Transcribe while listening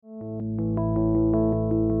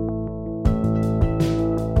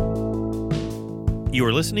You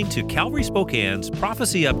are listening to Calvary Spokane's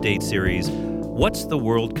Prophecy Update series, What's the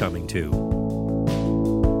World Coming To?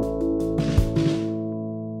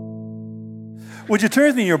 Would you turn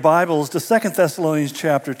with me in your Bibles to 2 Thessalonians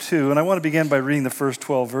chapter 2, and I want to begin by reading the first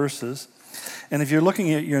 12 verses. And if you're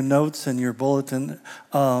looking at your notes and your bulletin,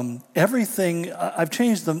 everything, I've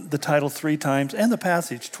changed the title 3 times and the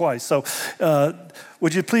passage twice. So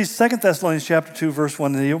would you please, 2 Thessalonians chapter 2, verse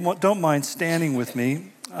 1, and you don't mind standing with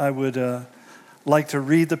me, I would like to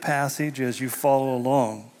read the passage as you follow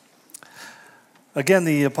along. Again,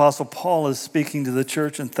 the Apostle Paul is speaking to the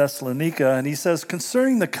church in Thessalonica, and he says,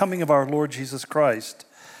 concerning the coming of our Lord Jesus Christ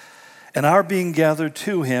and our being gathered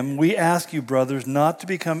to him, we ask you, brothers, not to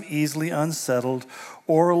become easily unsettled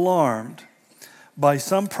or alarmed by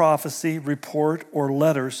some prophecy, report, or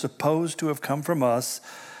letter supposed to have come from us,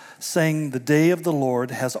 saying the day of the Lord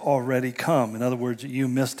has already come. In other words, you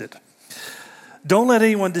missed it. Don't let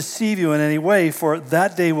anyone deceive you in any way, for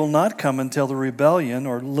that day will not come until the rebellion,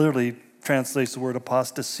 or literally translates the word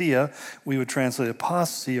apostasia, we would translate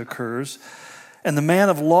apostasy, occurs, and the man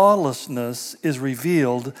of lawlessness is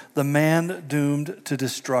revealed, the man doomed to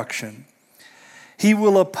destruction. He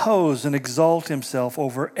will oppose and exalt himself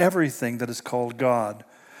over everything that is called God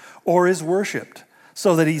or is worshipped,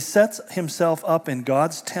 so that he sets himself up in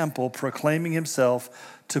God's temple, proclaiming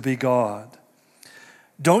himself to be God.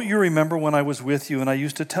 Don't you remember when I was with you and I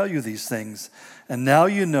used to tell you these things? And now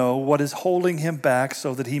you know what is holding him back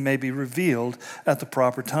so that he may be revealed at the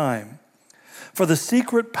proper time. For the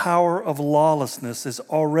secret power of lawlessness is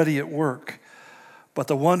already at work, but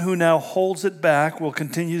the one who now holds it back will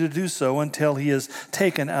continue to do so until he is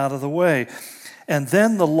taken out of the way. And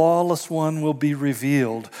then the lawless one will be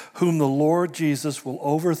revealed, whom the Lord Jesus will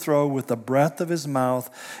overthrow with the breath of his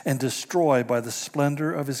mouth and destroy by the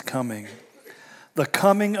splendor of his coming. The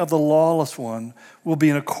coming of the lawless one will be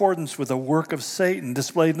in accordance with the work of Satan,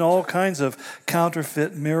 displayed in all kinds of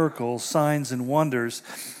counterfeit miracles, signs, and wonders,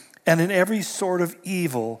 and in every sort of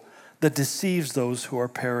evil that deceives those who are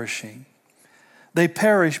perishing. They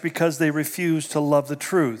perish because they refuse to love the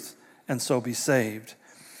truth and so be saved.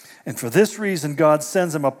 And for this reason, God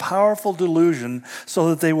sends them a powerful delusion so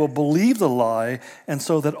that they will believe the lie, and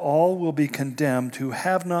so that all will be condemned who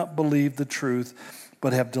have not believed the truth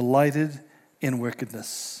but have delighted in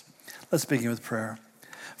wickedness. Let's begin with prayer.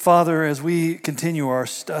 Father, as we continue our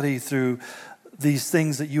study through these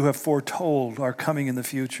things that you have foretold are coming in the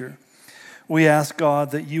future, we ask,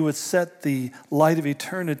 God, that you would set the light of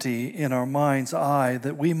eternity in our mind's eye,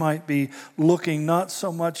 that we might be looking not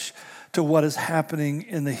so much to what is happening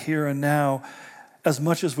in the here and now as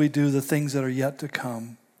much as we do the things that are yet to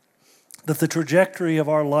come. That the trajectory of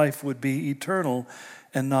our life would be eternal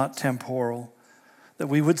and not temporal. That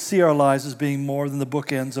we would see our lives as being more than the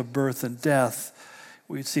bookends of birth and death.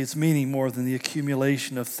 We'd see its meaning more than the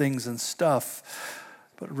accumulation of things and stuff,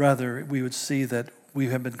 but rather we would see that we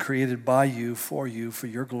have been created by you, for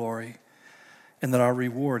your glory, and that our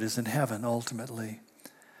reward is in heaven ultimately.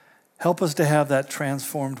 Help us to have that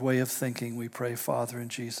transformed way of thinking, we pray, Father, in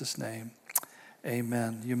Jesus' name.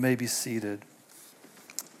 Amen. You may be seated.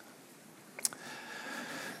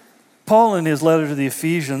 Paul, in his letter to the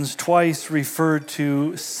Ephesians, twice referred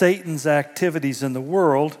to Satan's activities in the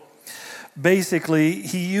world. Basically,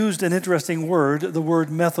 he used an interesting word, the word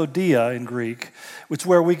methodia in Greek, which is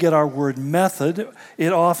where we get our word method.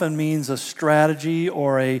 It often means a strategy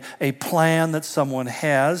or a plan that someone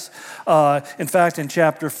has. In fact, in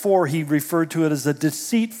chapter 4, he referred to it as a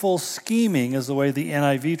deceitful scheming, is the way the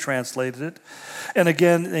NIV translated it. And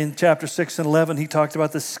again, in chapter 6 and 11, he talked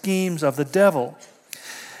about the schemes of the devil.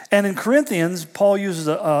 And in Corinthians, Paul uses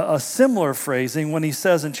a similar phrasing when he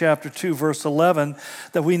says in chapter 2, verse 11,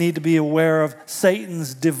 that we need to be aware of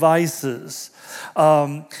Satan's devices.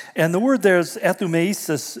 And the word there is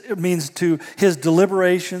ethumeisis. It means to his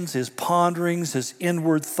deliberations, his ponderings, his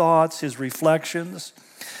inward thoughts, his reflections.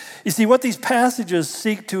 You see, what these passages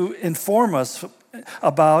seek to inform us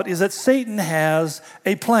about is that Satan has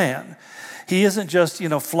a plan. He isn't just,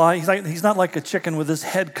 flying. He's not like a chicken with his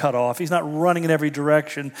head cut off. He's not running in every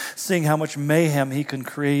direction, seeing how much mayhem he can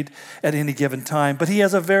create at any given time. But he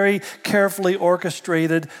has a very carefully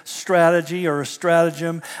orchestrated strategy or a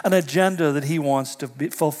stratagem, an agenda that he wants to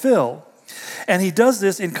fulfill. And he does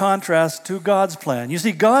this in contrast to God's plan. You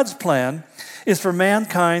see, God's plan is for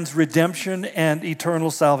mankind's redemption and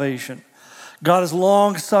eternal salvation. God is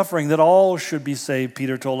long-suffering that all should be saved,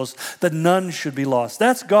 Peter told us, that none should be lost.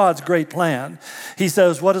 That's God's great plan. He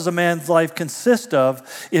says, what does a man's life consist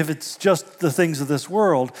of if it's just the things of this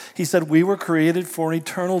world? He said, we were created for an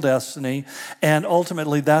eternal destiny, and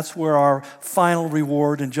ultimately that's where our final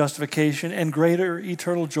reward and justification and greater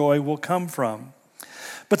eternal joy will come from.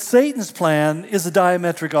 But Satan's plan is the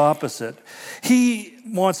diametric opposite. He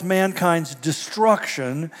wants mankind's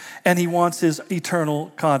destruction, and he wants his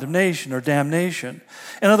eternal condemnation or damnation.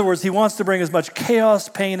 In other words, he wants to bring as much chaos,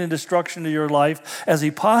 pain, and destruction to your life as he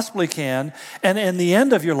possibly can. And in the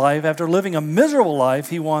end of your life, after living a miserable life,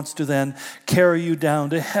 he wants to then carry you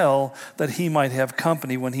down to hell that he might have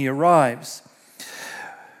company when he arrives.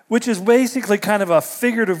 Which is basically kind of a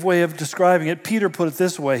figurative way of describing it. Peter put it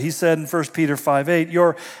this way. He said in 1 Peter 5:8,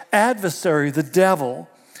 your adversary, the devil,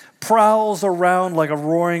 prowls around like a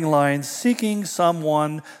roaring lion, seeking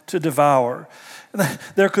someone to devour.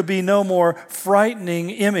 There could be no more frightening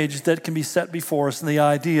image that can be set before us than the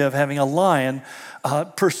idea of having a lion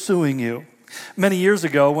pursuing you. Many years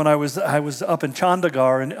ago, when I was up in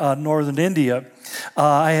Chandigarh in northern India,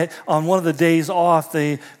 on one of the days off,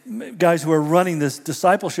 the guys who were running this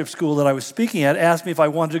discipleship school that I was speaking at asked me if I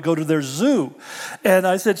wanted to go to their zoo. And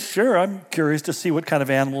I said, sure, I'm curious to see what kind of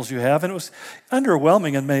animals you have. And it was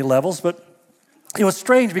underwhelming on many levels, but it was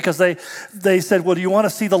strange because they said, well, do you want to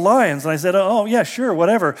see the lions? And I said, oh, yeah, sure,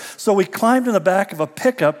 whatever. So we climbed in the back of a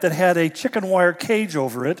pickup that had a chicken wire cage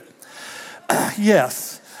over it.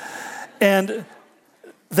 Yes. And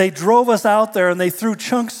they drove us out there, and they threw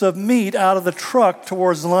chunks of meat out of the truck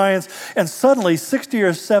towards the lions, and suddenly 60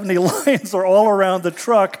 or 70 lions are all around the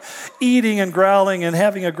truck, eating and growling and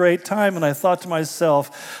having a great time. And I thought to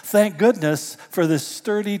myself, thank goodness for this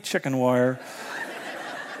sturdy chicken wire.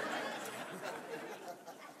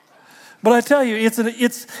 But I tell you,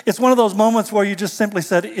 it's one of those moments where you just simply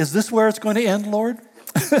said, is this where it's going to end, Lord?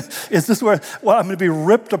 Is this where I'm going to be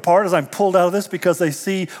ripped apart as I'm pulled out of this because they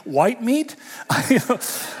see white meat?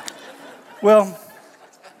 Well,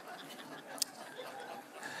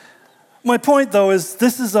 my point, though, is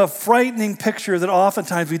this is a frightening picture that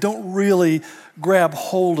oftentimes we don't really grab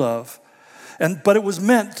hold of. But it was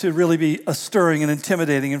meant to really be a stirring and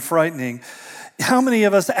intimidating and frightening. How many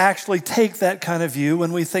of us actually take that kind of view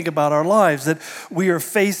when we think about our lives, that we are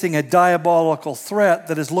facing a diabolical threat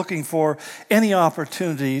that is looking for any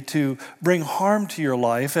opportunity to bring harm to your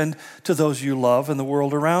life and to those you love and the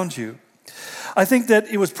world around you? I think that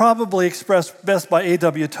it was probably expressed best by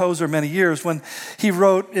A.W. Tozer many years when he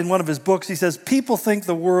wrote in one of his books, he says, people think of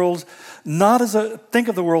the world not as a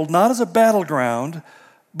battleground,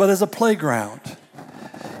 but as a playground.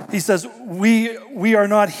 He says, we are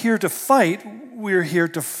not here to fight, we're here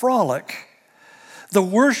to frolic. The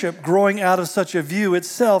worship growing out of such a view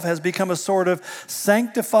itself has become a sort of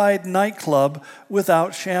sanctified nightclub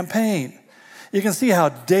without champagne. You can see how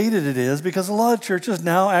dated it is because a lot of churches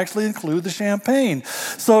now actually include the champagne.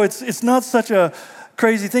 So it's not such a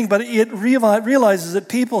crazy thing, but it realizes that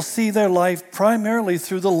people see their life primarily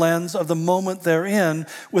through the lens of the moment they're in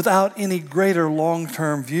without any greater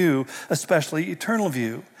long-term view, especially eternal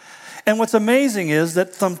view. And what's amazing is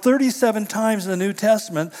that some 37 times in the New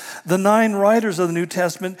Testament, the 9 writers of the New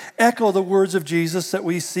Testament echo the words of Jesus that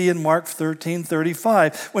we see in Mark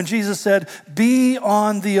 13:35, when Jesus said, be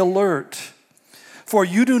on the alert, for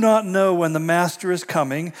you do not know when the master is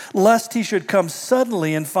coming, lest he should come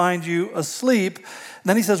suddenly and find you asleep.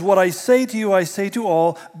 Then he says, what I say to you, I say to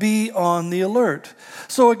all, be on the alert.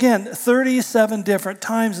 So again, 37 different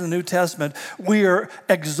times in the New Testament, we are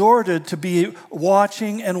exhorted to be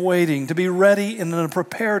watching and waiting, to be ready in a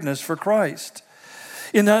preparedness for Christ.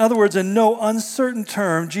 In other words, in no uncertain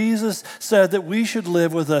term, Jesus said that we should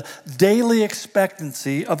live with a daily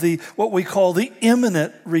expectancy of what we call the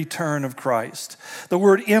imminent return of Christ. The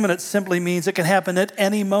word imminent simply means it can happen at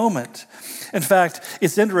any moment. In fact,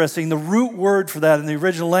 it's interesting, the root word for that in the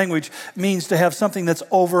original language means to have something that's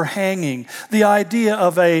overhanging. The idea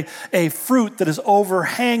of a fruit that is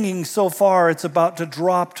overhanging so far it's about to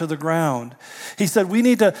drop to the ground. He said we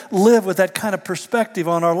need to live with that kind of perspective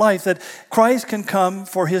on our life, that Christ can come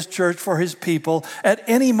for his church, for his people at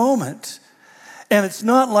any moment. And it's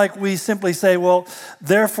not like we simply say, well,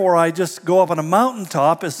 therefore I just go up on a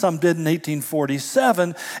mountaintop, as some did in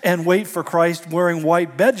 1847, and wait for Christ wearing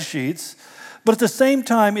white bed sheets. But at the same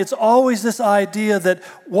time, it's always this idea that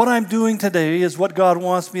what I'm doing today is what God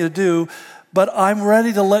wants me to do, but I'm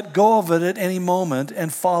ready to let go of it at any moment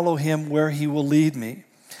and follow him where he will lead me.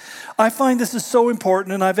 I find this is so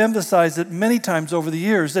important, and I've emphasized it many times over the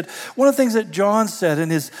years, that one of the things that John said in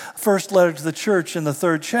his first letter to the church in the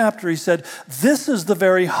 3rd chapter, he said, this is the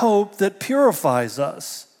very hope that purifies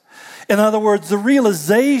us. In other words, the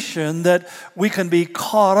realization that we can be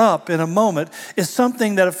caught up in a moment is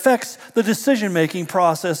something that affects the decision-making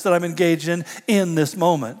process that I'm engaged in this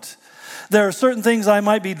moment. There are certain things I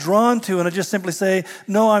might be drawn to, and I just simply say,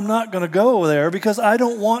 no, I'm not going to go there because I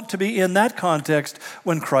don't want to be in that context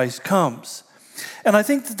when Christ comes. And I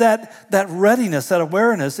think that readiness, that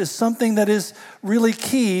awareness is something that is really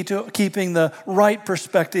key to keeping the right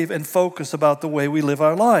perspective and focus about the way we live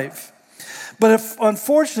our life. But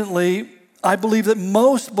unfortunately, I believe that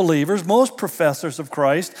most believers, most professors of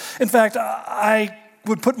Christ, in fact, I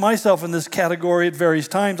would put myself in this category at various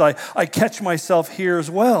times. I catch myself here as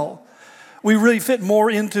well. We really fit more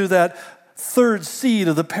into that third seed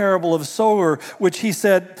of the parable of sower, which he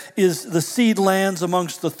said is the seed lands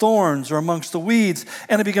amongst the thorns or amongst the weeds,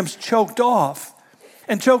 and it becomes choked off.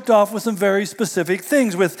 And choked off with some very specific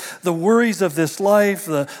things, with the worries of this life,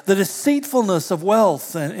 the deceitfulness of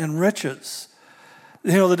wealth and riches.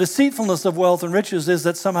 You know, the deceitfulness of wealth and riches is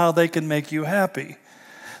that somehow they can make you happy,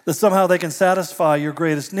 that somehow they can satisfy your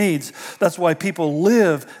greatest needs. That's why people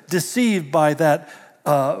live deceived by that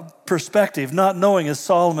perspective, not knowing, as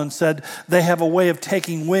Solomon said, they have a way of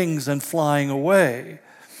taking wings and flying away.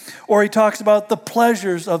 Or he talks about the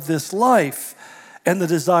pleasures of this life and the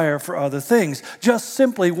desire for other things, just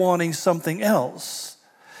simply wanting something else.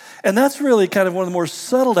 And that's really kind of one of the more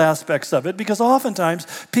subtle aspects of it, because oftentimes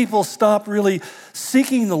people stop really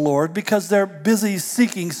seeking the Lord because they're busy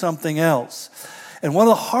seeking something else. And one of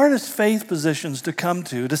the hardest faith positions to come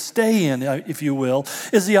to stay in, if you will,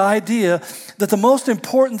 is the idea that the most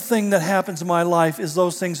important thing that happens in my life is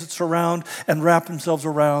those things that surround and wrap themselves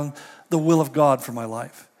around the will of God for my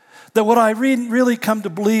life. That what I really come to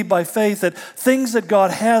believe by faith, that things that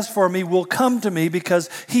God has for me will come to me because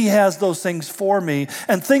He has those things for me.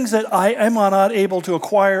 And things that I am not able to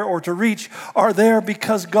acquire or to reach are there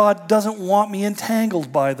because God doesn't want me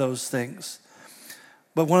entangled by those things.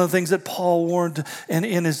 But one of the things that Paul warned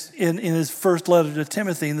in his first letter to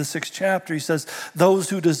Timothy in the 6th chapter, he says, those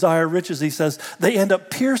who desire riches, he says, they end up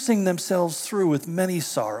piercing themselves through with many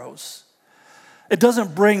sorrows. It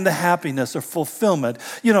doesn't bring the happiness or fulfillment.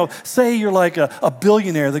 You know, say you're like a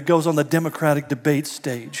billionaire that goes on the Democratic debate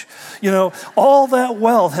stage. You know, all that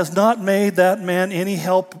wealth has not made that man any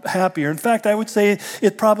happier. In fact, I would say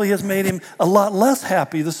it probably has made him a lot less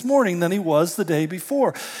happy this morning than he was the day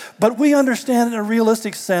before. But we understand in a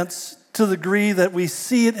realistic sense to the degree that we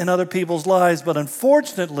see it in other people's lives. But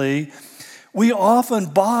unfortunately, we often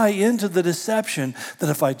buy into the deception that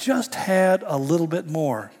if I just had a little bit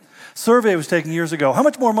more. Survey was taken years ago. How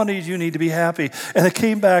much more money do you need to be happy? And it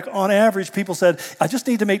came back, on average, people said, I just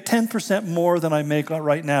need to make 10% more than I make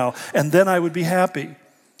right now, and then I would be happy.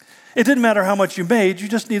 It didn't matter how much you made, you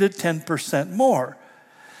just needed 10% more.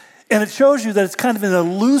 And it shows you that it's kind of an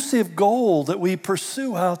elusive goal that we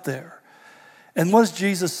pursue out there. And what does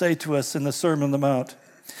Jesus say to us in the Sermon on the Mount?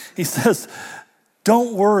 He says,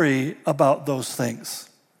 don't worry about those things.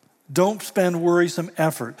 Don't spend worrisome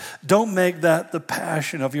effort. Don't make that the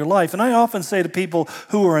passion of your life. And I often say to people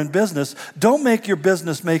who are in business, don't make your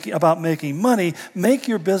business about making money. Make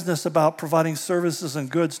your business about providing services and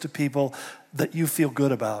goods to people that you feel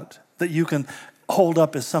good about, that you can hold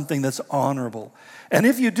up as something that's honorable. And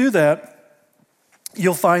if you do that,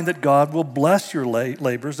 you'll find that God will bless your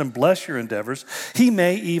labors and bless your endeavors. He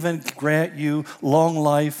may even grant you long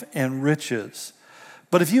life and riches.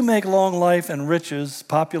 But if you make long life and riches,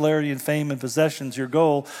 popularity and fame and possessions your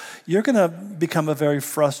goal, you're going to become a very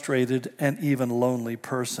frustrated and even lonely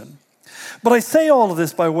person. But I say all of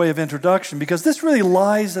this by way of introduction because this really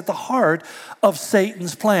lies at the heart of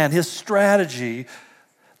Satan's plan, his strategy,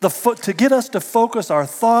 to get us to focus our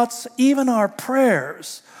thoughts, even our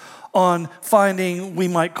prayers, on finding, we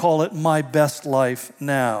might call it, my best life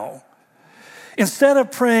now. Instead of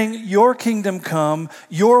praying, your kingdom come,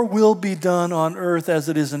 your will be done on earth as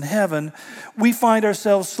it is in heaven, we find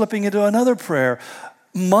ourselves slipping into another prayer.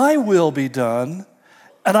 My will be done,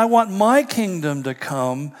 and I want my kingdom to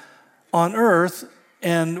come on earth,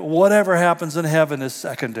 and whatever happens in heaven is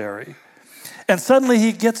secondary. And suddenly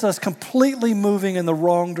he gets us completely moving in the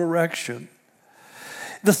wrong direction.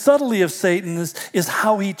 The subtlety of Satan is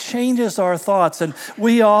how he changes our thoughts. And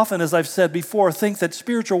we often, as I've said before, think that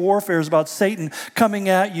spiritual warfare is about Satan coming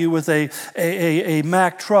at you with a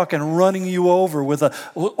Mack truck and running you over with an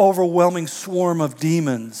overwhelming swarm of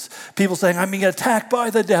demons. People saying, I'm being attacked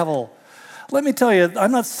by the devil. Let me tell you,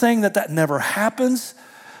 I'm not saying that never happens,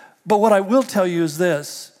 but what I will tell you is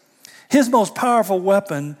this. His most powerful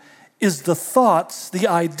weapon is the thoughts, the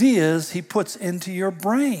ideas he puts into your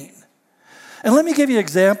brain. And let me give you an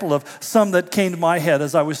example of some that came to my head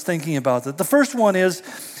as I was thinking about that. The first one is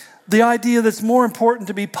the idea that it's more important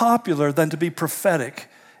to be popular than to be prophetic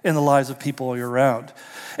in the lives of people you're around.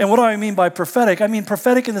 And what do I mean by prophetic? I mean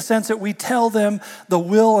prophetic in the sense that we tell them the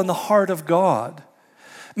will and the heart of God.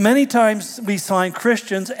 Many times we find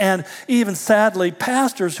Christians and even sadly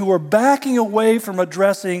pastors who are backing away from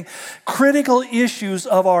addressing critical issues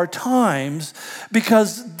of our times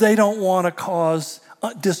because they don't want to cause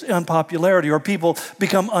unpopularity or people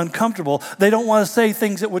become uncomfortable. They don't want to say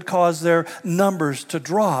things that would cause their numbers to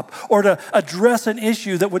drop or to address an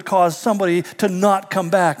issue that would cause somebody to not come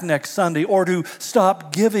back next Sunday or to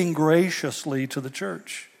stop giving graciously to the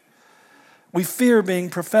church. We fear being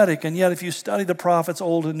prophetic, and yet if you study the prophets,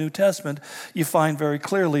 Old and New Testament, you find very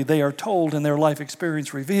clearly they are told, and their life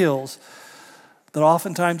experience reveals, that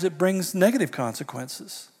oftentimes it brings negative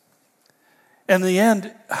consequences. And in the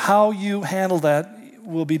end, how you handle that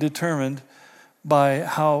will be determined by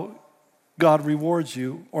how God rewards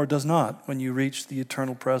you or does not when you reach the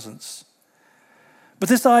eternal presence. But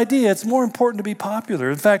this idea, it's more important to be popular.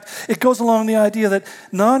 In fact, it goes along the idea that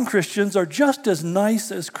non-Christians are just as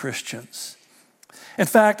nice as Christians. In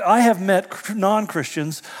fact, I have met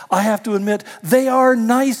non-Christians. I have to admit, they are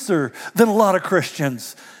nicer than a lot of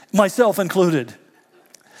Christians, myself included.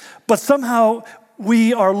 But somehow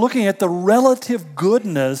we are looking at the relative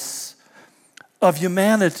goodness of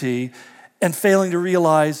humanity and failing to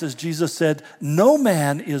realize, as Jesus said, no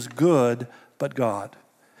man is good but God.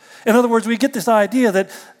 In other words, we get this idea that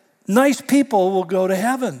nice people will go to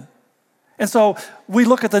heaven. And so we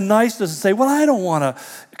look at the niceness and say, well, I don't want to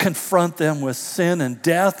confront them with sin and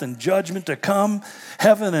death and judgment to come,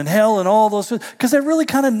 heaven and hell and all those things, because they're really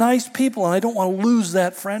kind of nice people and I don't want to lose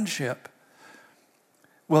that friendship.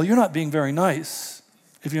 Well, you're not being very nice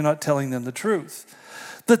if you're not telling them the truth.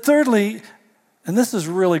 But thirdly, and this is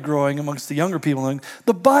really growing amongst the younger people,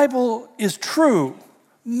 the Bible is true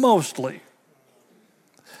mostly.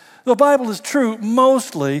 The Bible is true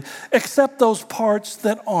mostly, except those parts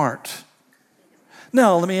that aren't.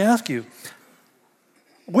 Now, let me ask you,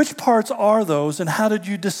 which parts are those and how did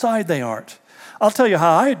you decide they aren't? I'll tell you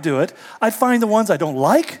how I'd do it. I'd find the ones I don't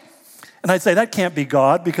like, and I'd say that can't be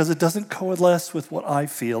God because it doesn't coalesce with what I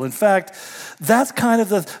feel. In fact, that's kind of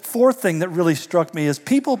the fourth thing that really struck me is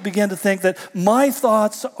people begin to think that my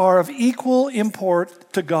thoughts are of equal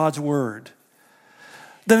import to God's word.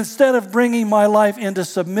 That instead of bringing my life into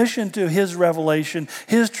submission to His revelation,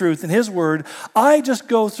 His truth, and His word, I just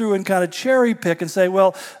go through and kind of cherry pick and say,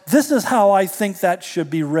 well, this is how I think that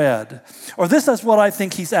should be read. Or this is what I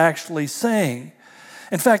think He's actually saying.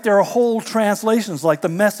 In fact, there are whole translations like the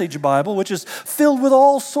Message Bible, which is filled with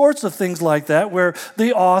all sorts of things like that, where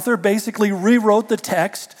the author basically rewrote the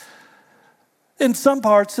text. In some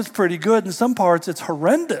parts, it's pretty good. In some parts, it's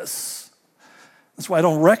horrendous. That's why I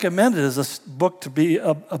don't recommend it as a book to be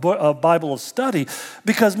a Bible of study,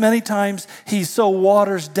 because many times he so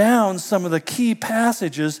waters down some of the key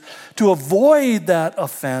passages to avoid that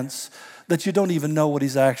offense that you don't even know what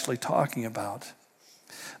he's actually talking about.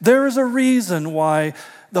 There is a reason why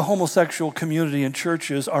the homosexual community and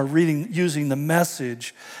churches are using the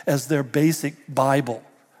Message as their basic Bible.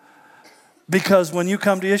 Because when you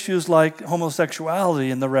come to issues like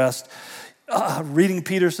homosexuality and the rest, reading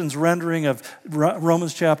Peterson's rendering of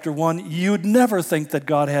Romans chapter 1, you'd never think that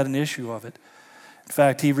God had an issue of it. In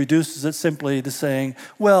fact, he reduces it simply to saying,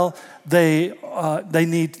 well, they've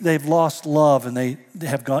lost love and they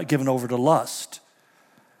have given over to lust.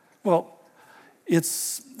 Well, it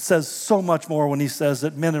says so much more when he says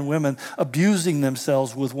that men and women abusing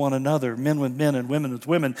themselves with one another, men with men and women with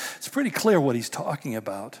women. It's pretty clear what he's talking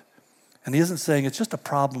about. And he isn't saying it's just a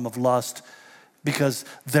problem of lust, because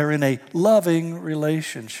they're in a loving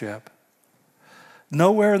relationship.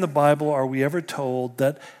 Nowhere in the Bible are we ever told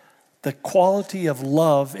that the quality of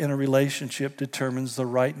love in a relationship determines the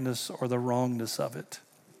rightness or the wrongness of it.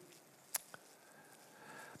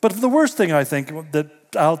 But the worst thing I think that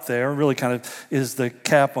out there really kind of is the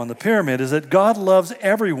cap on the pyramid is that God loves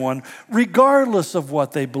everyone regardless of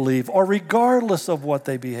what they believe or regardless of what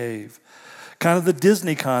they behave. Kind of the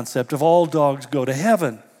Disney concept of all dogs go to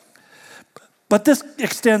heaven. But this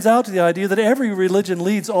extends out to the idea that every religion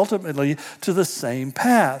leads ultimately to the same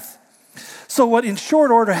path. So what in short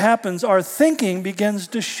order happens, our thinking begins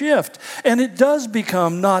to shift. And it does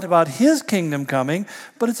become not about His kingdom coming,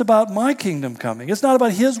 but it's about my kingdom coming. It's not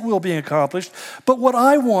about His will being accomplished, but what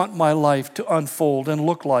I want my life to unfold and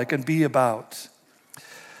look like and be about.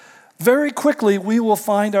 Very quickly, we will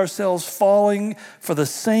find ourselves falling for the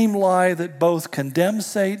same lie that both condemns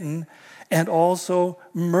Satan and also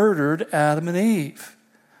murdered Adam and Eve.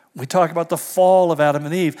 We talk about the fall of Adam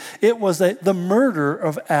and Eve. It was the murder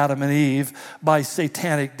of Adam and Eve by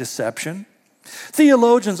satanic deception.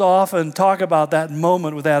 Theologians often talk about that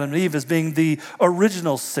moment with Adam and Eve as being the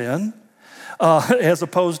original sin. as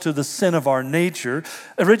opposed to the sin of our nature.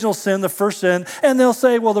 Original sin, the first sin, and they'll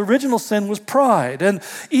say, well, the original sin was pride. And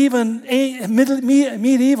even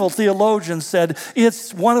medieval theologians said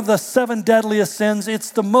it's one of the 7 deadliest sins.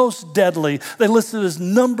 It's the most deadly. They listed it as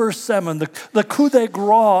number 7. The coup de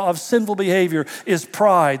grace of sinful behavior is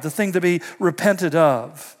pride, the thing to be repented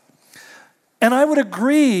of. And I would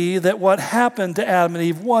agree that what happened to Adam and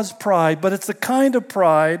Eve was pride, but it's the kind of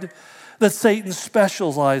pride that Satan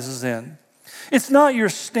specializes in. It's not your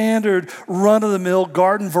standard run-of-the-mill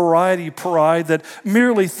garden variety pride that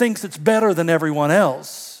merely thinks it's better than everyone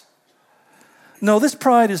else. No, this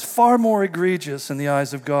pride is far more egregious in the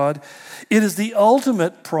eyes of God. It is the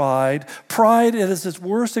ultimate pride. Pride is its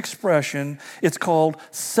worst expression. It's called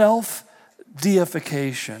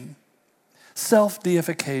self-deification.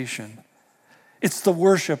 Self-deification. It's the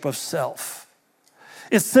worship of self.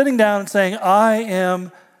 It's sitting down and saying, I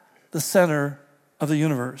am the center of the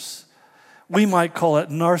universe. We might call it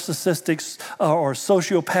narcissistic or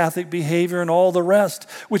sociopathic behavior and all the rest,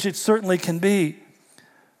 which it certainly can be.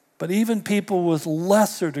 But even people with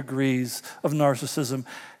lesser degrees of narcissism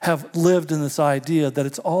have lived in this idea that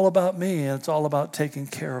it's all about me and it's all about taking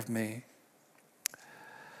care of me.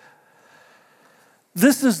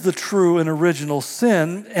 This is the true and original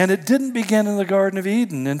sin, and it didn't begin in the Garden of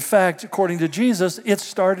Eden. In fact, according to Jesus, it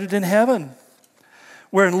started in heaven,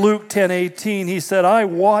 where in Luke 10:18, he said, I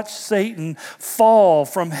watched Satan fall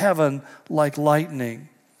from heaven like lightning.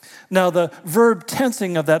 Now, the verb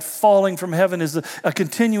tensing of that falling from heaven is a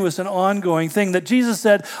continuous and ongoing thing that Jesus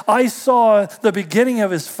said, I saw the beginning of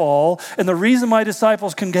his fall, and the reason my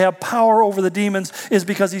disciples can have power over the demons is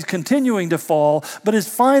because he's continuing to fall, but his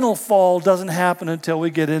final fall doesn't happen until we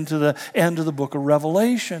get into the end of the book of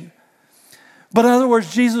Revelation. But in other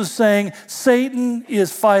words, Jesus is saying Satan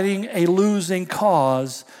is fighting a losing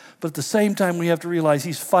cause, but at the same time, we have to realize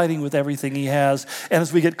he's fighting with everything he has. And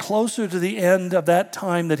as we get closer to the end of that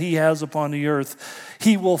time that he has upon the earth,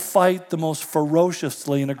 he will fight the most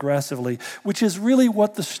ferociously and aggressively, which is really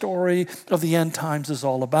what the story of the end times is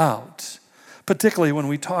all about, particularly when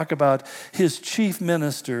we talk about his chief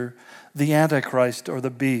minister, the Antichrist or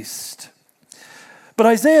the beast. But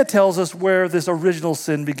Isaiah tells us where this original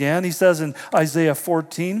sin began. He says in Isaiah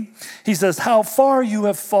 14, he says, how far you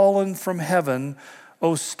have fallen from heaven,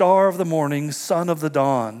 O star of the morning, son of the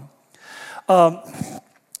dawn.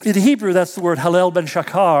 In Hebrew, that's the word Hallel ben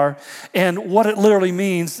Shachar, and what it literally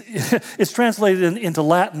means, it's translated into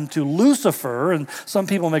Latin to Lucifer, and some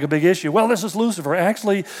people make a big issue. Well, this is Lucifer.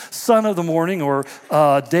 Actually, son of the morning or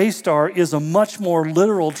day star is a much more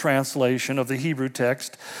literal translation of the Hebrew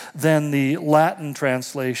text than the Latin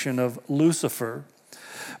translation of Lucifer.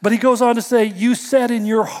 But he goes on to say, you said in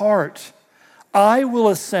your heart, I will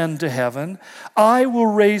ascend to heaven. I will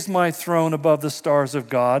raise my throne above the stars of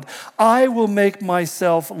God. I will make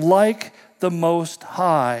myself like the Most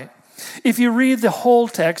High. If you read the whole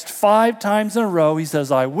text 5 times in a row, he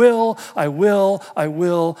says, I will, I will, I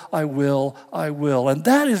will, I will, I will. And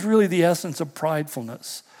that is really the essence of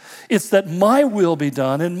pridefulness. It's that my will be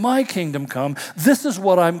done and my kingdom come. This is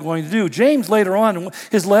what I'm going to do. James later on in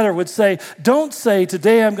his letter would say, don't say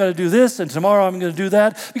today I'm going to do this and tomorrow I'm going to do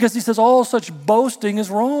that, because he says all such boasting is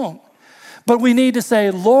wrong. But we need to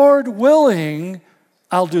say, Lord willing,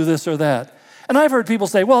 I'll do this or that. And I've heard people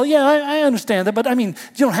say, well, yeah, I understand that, but I mean,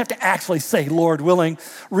 you don't have to actually say Lord willing.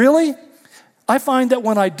 Really? I find that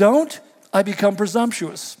when I don't, I become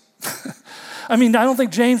presumptuous. I mean, I don't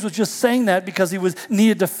think James was just saying that because he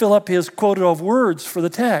needed to fill up his quota of words for the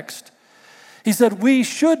text. He said, we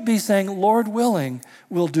should be saying, Lord willing,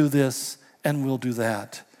 we'll do this and we'll do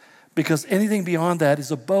that. Because anything beyond that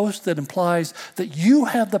is a boast that implies that you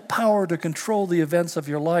have the power to control the events of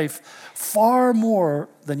your life far more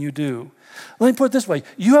than you do. Let me put it this way.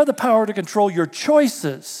 You have the power to control your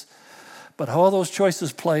choices, but how all those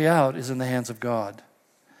choices play out is in the hands of God.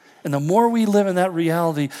 And the more we live in that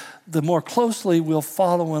reality, the more closely we'll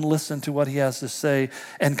follow and listen to what he has to say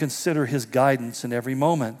and consider his guidance in every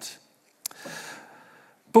moment.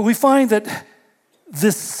 But we find that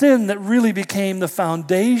this sin that really became the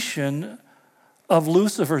foundation of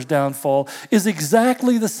Lucifer's downfall is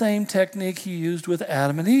exactly the same technique he used with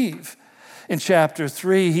Adam and Eve. In chapter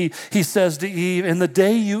 3, he says to Eve, in the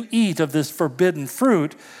day you eat of this forbidden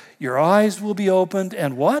fruit, your eyes will be opened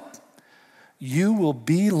and what? You will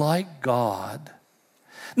be like God.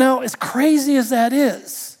 Now, as crazy as that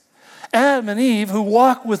is, Adam and Eve, who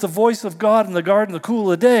walked with the voice of God in the garden in the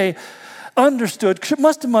cool of the day,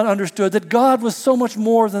 must have understood that God was so much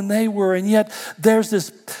more than they were, and yet there's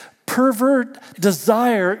this pervert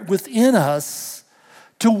desire within us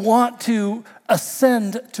to want to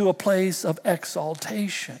ascend to a place of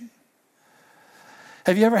exaltation.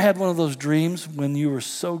 Have you ever had one of those dreams when you were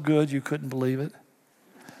so good you couldn't believe it?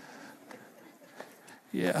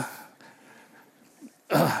 Yeah.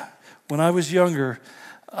 When I was younger,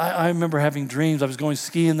 I remember having dreams. I was going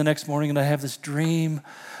skiing the next morning and I have this dream.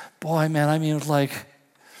 Boy, man, I mean, it was like,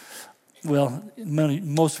 well,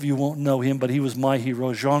 most of you won't know him, but he was my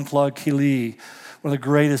hero, Jean-Claude Killy, one of the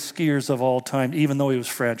greatest skiers of all time, even though he was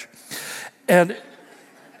French. And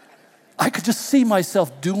I could just see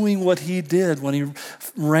myself doing what he did when he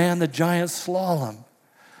ran the giant slalom.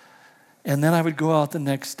 And then I would go out the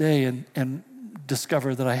next day and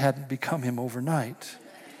discover that I hadn't become him overnight.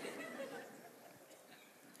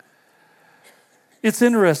 It's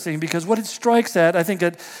interesting because what it strikes at, I think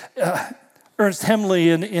that Ernest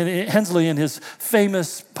Henley in his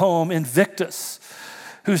famous poem Invictus,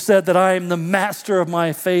 who said that I am the master of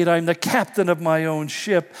my fate, I'm the captain of my own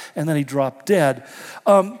ship, and then he dropped dead.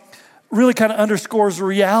 Really kind of underscores the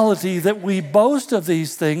reality that we boast of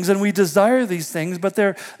these things and we desire these things, but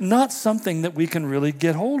they're not something that we can really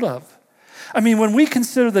get hold of. I mean, when we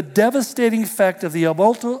consider the devastating effect of the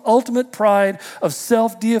ultimate pride of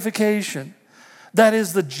self-deification, that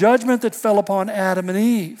is the judgment that fell upon Adam and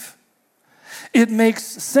Eve, it makes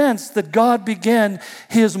sense that God began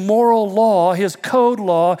his moral law, his code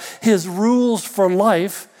law, his rules for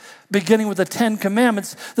life, beginning with the 10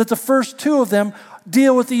 Commandments, that the first two of them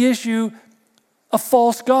deal with the issue of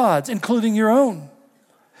false gods, including your own.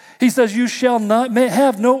 He says, you shall not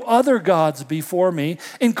have no other gods before me,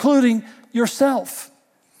 including yourself.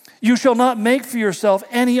 You shall not make for yourself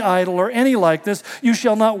any idol or any likeness. You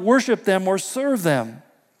shall not worship them or serve them.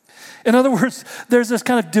 In other words, there's this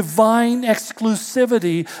kind of divine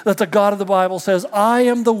exclusivity that the God of the Bible says, I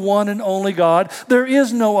am the one and only God. There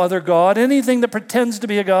is no other God. Anything that pretends to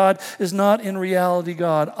be a God is not in reality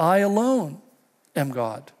God. I alone am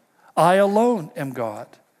God. I alone am God.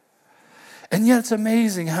 And yet it's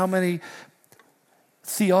amazing how many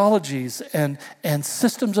theologies and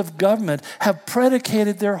systems of government have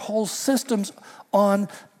predicated their whole systems on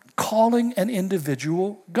calling an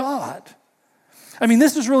individual God. I mean,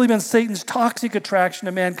 this has really been Satan's toxic attraction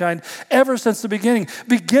to mankind ever since the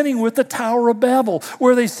beginning with the Tower of Babel,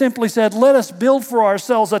 where they simply said, let us build for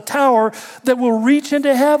ourselves a tower that will reach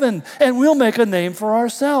into heaven and we'll make a name for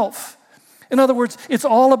ourselves. In other words, it's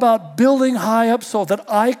all about building high up so that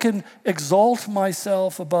I can exalt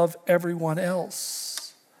myself above everyone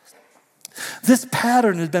else. This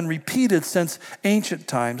pattern has been repeated since ancient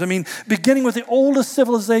times. I mean, beginning with the oldest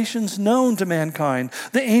civilizations known to mankind,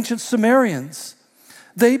 the ancient Sumerians.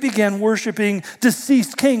 They began worshiping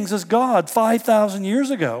deceased kings as God 5,000 years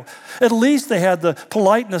ago. At least they had the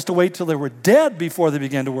politeness to wait till they were dead before they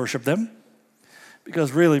began to worship them.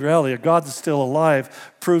 Because really, a God that's still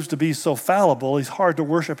alive proves to be so fallible, it's hard to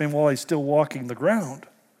worship him while he's still walking the ground.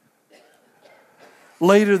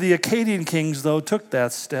 Later, the Akkadian kings, though, took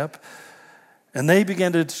that step. And they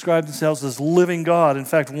began to describe themselves as living God. In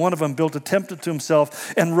fact, one of them built a temple to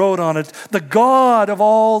himself and wrote on it, the God of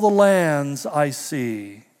all the lands I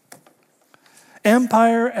see.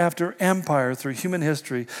 Empire after empire through human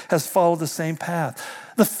history has followed the same path.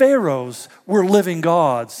 The pharaohs were living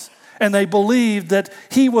gods, and they believed that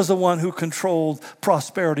he was the one who controlled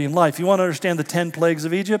prosperity in life. You want to understand the 10 plagues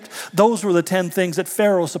of Egypt? Those were the 10 things that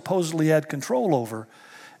Pharaoh supposedly had control over.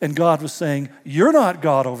 And God was saying, you're not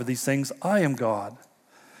God over these things, I am God.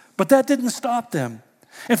 But that didn't stop them.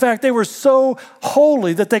 In fact, they were so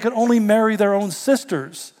holy that they could only marry their own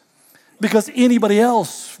sisters because anybody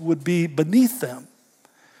else would be beneath them.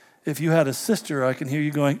 If you had a sister, I can hear you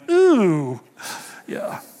going, ooh,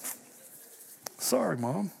 yeah. Sorry,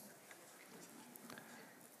 Mom.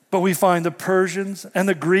 But we find the Persians and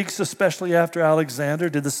the Greeks, especially after Alexander,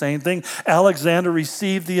 did the same thing. Alexander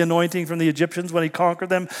received the anointing from the Egyptians when he conquered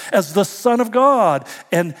them as the Son of God.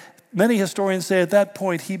 And many historians say at that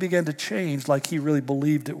point he began to change like he really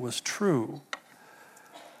believed it was true.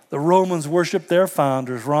 The Romans worshiped their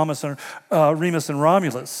founders, Remus and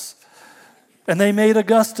Romulus. And they made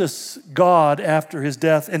Augustus God after his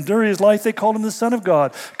death. And during his life, they called him the Son of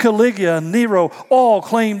God. Caligula and Nero all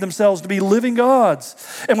claimed themselves to be living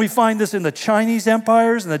gods. And we find this in the Chinese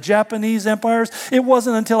empires and the Japanese empires. It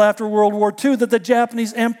wasn't until after World War II that the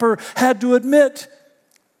Japanese emperor had to admit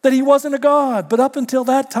that he wasn't a god. But up until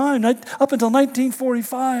that time, up until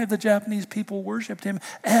 1945, the Japanese people worshiped him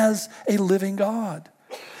as a living God.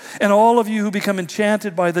 And all of you who become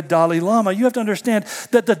enchanted by the Dalai Lama, you have to understand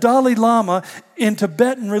that the Dalai Lama in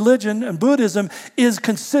Tibetan religion and Buddhism is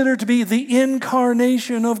considered to be the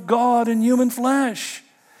incarnation of God in human flesh.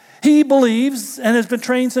 He believes and has been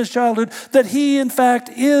trained since childhood that he, in fact,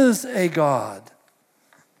 is a God.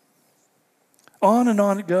 On and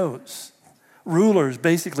on it goes. rulers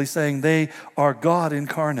basically saying they are God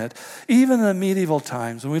incarnate. Even in the medieval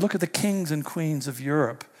times, when we look at the kings and queens of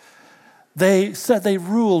Europe, they said they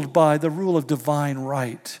ruled by the rule of divine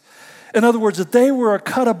right. In other words, that they were a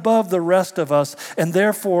cut above the rest of us and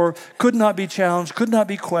therefore could not be challenged, could not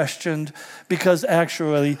be questioned, because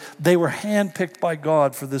actually they were handpicked by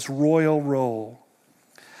God for this royal role.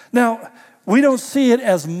 Now, we don't see it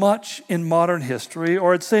as much in modern history,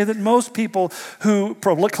 or I'd say that most people who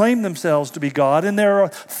proclaim themselves to be God, and there are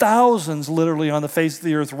thousands literally on the face of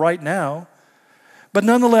the earth right now, but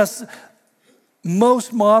nonetheless,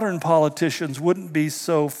 most modern politicians wouldn't be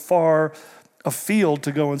so far afield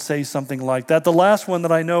to go and say something like that. The last one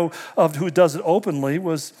that I know of who does it openly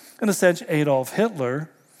was, in a sense, Adolf Hitler.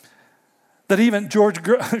 That even Joseph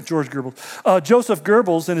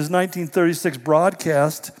Goebbels in his 1936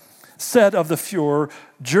 broadcast said of the Fuhrer,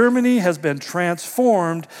 Germany has been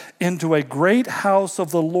transformed into a great house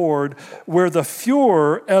of the Lord where the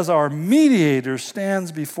Fuhrer as our mediator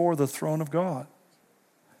stands before the throne of God.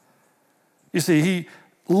 You see, he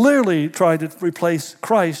literally tried to replace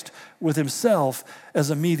Christ with himself as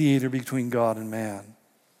a mediator between God and man.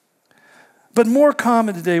 But more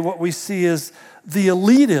common today, what we see is the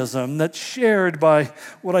elitism that's shared by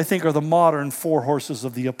what I think are the modern four horses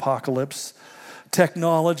of the apocalypse: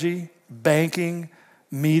 technology, banking,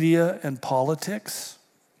 media, and politics.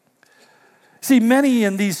 See, many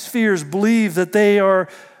in these spheres believe that they are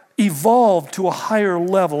evolved to a higher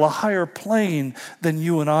level, a higher plane than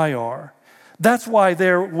you and I are. That's why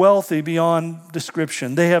they're wealthy beyond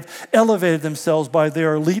description. They have elevated themselves by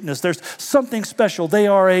their eliteness. There's something special. They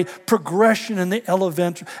are a progression in the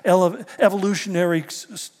evolutionary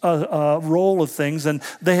role of things, and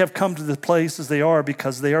they have come to the place as they are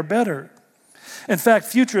because they are better. In fact,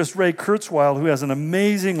 futurist Ray Kurzweil, who has an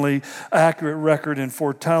amazingly accurate record in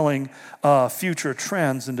foretelling future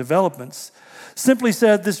trends and developments, simply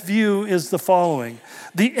said this view is the following: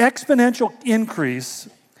 the exponential increase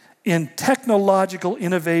in technological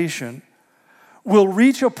innovation will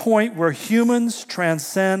reach a point where humans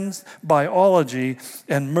transcend biology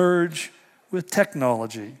and merge with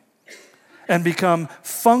technology and become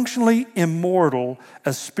functionally immortal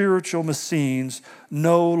as spiritual machines,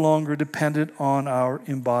 no longer dependent on our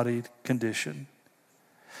embodied condition.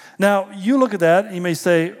 Now, you look at that and you may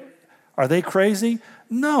say, are they crazy?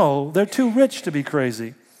 No, they're too rich to be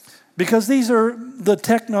crazy. Because these are the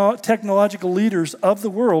technological leaders of the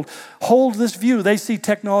world hold this view. They see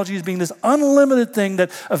technology as being this unlimited thing that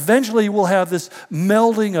eventually will have this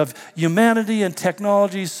melding of humanity and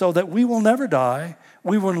technology so that we will never die,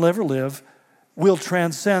 we will never live, we'll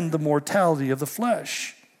transcend the mortality of the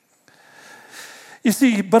flesh. You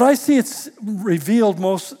see, but I see it's revealed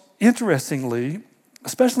most interestingly,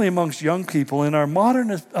 especially amongst young people, in our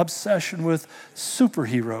modern obsession with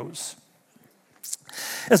superheroes.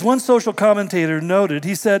 As one social commentator noted,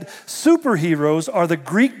 he said, superheroes are the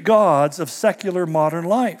Greek gods of secular modern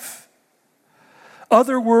life.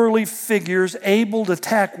 Otherworldly figures able to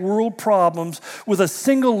tackle world problems with a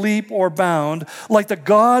single leap or bound. Like the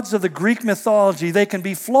gods of the Greek mythology, they can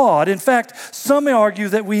be flawed. In fact, some argue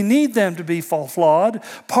that we need them to be flawed.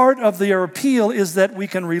 Part of their appeal is that we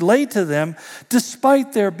can relate to them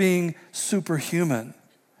despite their being superhuman.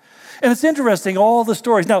 And it's interesting, all the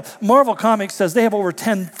stories. Now, Marvel Comics says they have over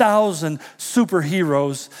 10,000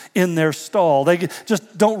 superheroes in their stall. They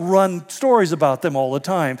just don't run stories about them all the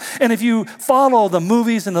time. And if you follow the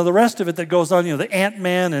movies and the rest of it that goes on, the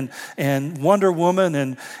Ant-Man and Wonder Woman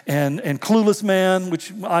and Clueless Man,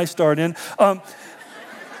 which I starred in,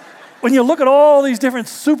 when you look at all these different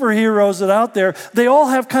superheroes that are out there, they all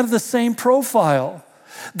have kind of the same profile.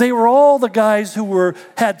 They were all the guys who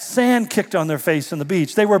had sand kicked on their face on the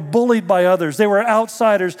beach. They were bullied by others. They were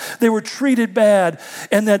outsiders. They were treated bad.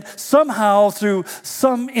 And that somehow through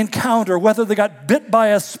some encounter, whether they got bit by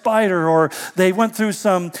a spider or they went through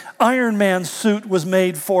some Iron Man suit was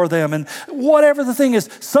made for them, and whatever the thing is,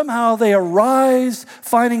 somehow they arise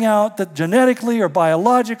finding out that genetically or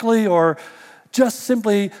biologically or just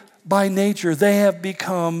simply by nature, they have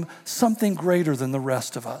become something greater than the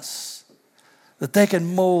rest of us. That they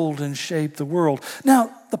can mold and shape the world.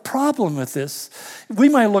 Now, the problem with this, we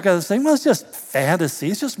might look at it and say, well, it's just fantasy,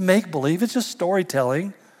 it's just make-believe, it's just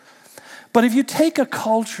storytelling. But if you take a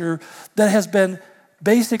culture that has been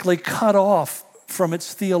basically cut off from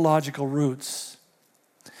its theological roots,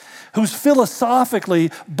 who's philosophically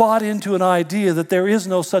bought into an idea that there is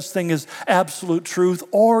no such thing as absolute truth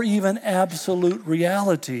or even absolute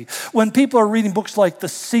reality. When people are reading books like The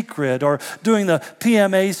Secret or doing the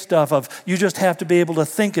PMA stuff of you just have to be able to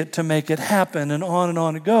think it to make it happen and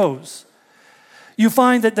on it goes. you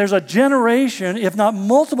find that there's a generation, if not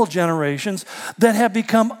multiple generations, that have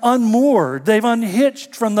become unmoored. They've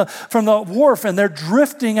unhitched from the wharf, and they're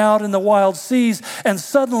drifting out in the wild seas, and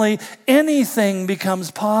suddenly anything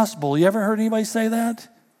becomes possible. You ever heard anybody say that?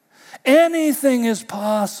 Anything is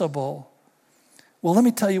possible. Well, let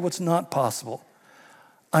me tell you what's not possible.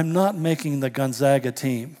 I'm not making the Gonzaga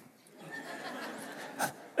team.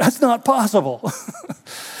 That's not possible.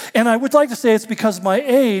 And I would like to say it's because of my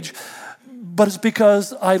age, but it's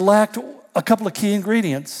because I lacked a couple of key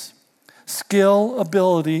ingredients: skill,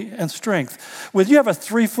 ability, and strength. When you have a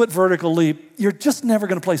 3-foot vertical leap, you're just never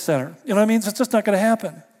going to play center. You know what I mean? It's just not going to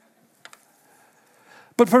happen.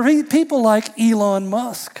 But for people like Elon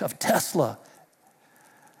Musk of Tesla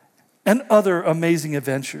and other amazing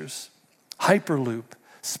adventures, Hyperloop,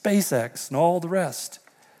 SpaceX, and all the rest,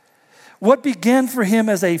 what began for him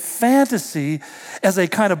as a fantasy, as a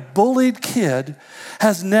kind of bullied kid,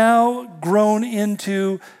 has now grown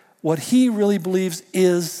into what he really believes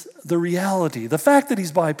is the reality. The fact that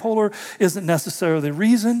he's bipolar isn't necessarily the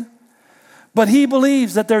reason, but he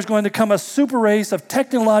believes that there's going to come a super race of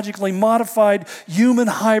technologically modified human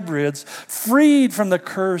hybrids freed from the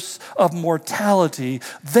curse of mortality.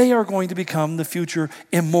 They are going to become the future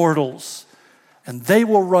immortals, and they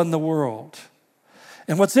will run the world.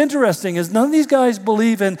 And what's interesting is none of these guys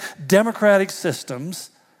believe in democratic systems.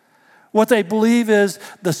 What they believe is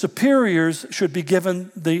the superiors should be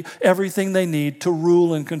given everything they need to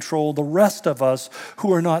rule and control the rest of us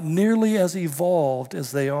who are not nearly as evolved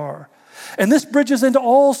as they are. And this bridges into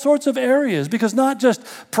all sorts of areas, because not just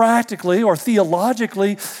practically or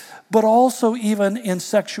theologically, but also even in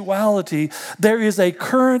sexuality, there is a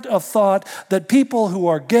current of thought that people who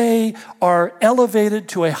are gay are elevated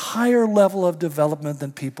to a higher level of development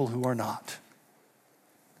than people who are not.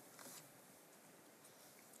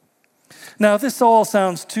 Now, if this all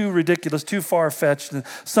sounds too ridiculous, too far-fetched, and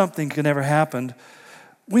something can never happen,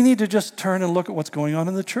 we need to just turn and look at what's going on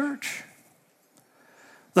in the church.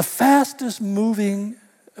 The fastest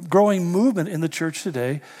growing movement in the church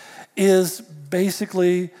today is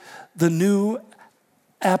basically the new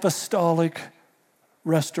apostolic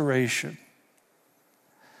restoration.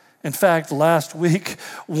 In fact, last week,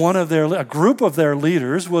 a group of their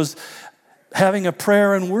leaders was having a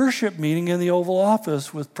prayer and worship meeting in the Oval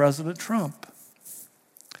Office with President Trump.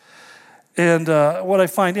 And what I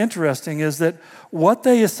find interesting is that what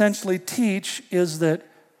they essentially teach is that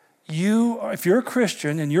if you're a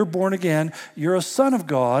Christian and you're born again, you're a son of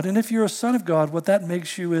God. And if you're a son of God, what that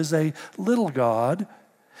makes you is a little God.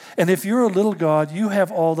 And if you're a little God, you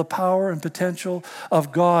have all the power and potential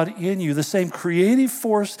of God in you. The same creative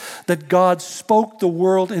force that God spoke the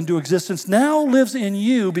world into existence now lives in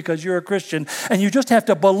you because you're a Christian. And you just have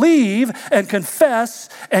to believe and confess,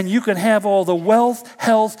 and you can have all the wealth,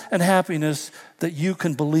 health, and happiness that you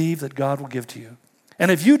can believe that God will give to you. And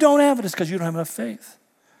if you don't have it, it's because you don't have enough faith.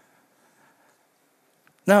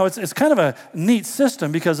 Now, it's kind of a neat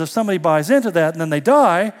system, because if somebody buys into that and then they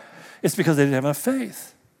die, it's because they didn't have enough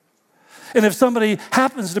faith. And if somebody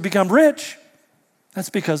happens to become rich, that's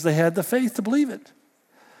because they had the faith to believe it.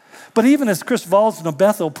 But even as Chris Walton of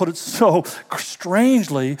Bethel put it so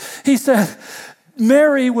strangely, he said,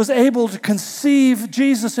 Mary was able to conceive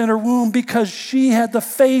Jesus in her womb because she had the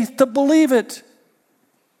faith to believe it.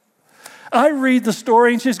 I read the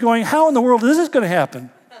story and she's going, how in the world is this going to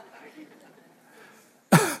happen?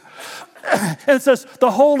 And it says,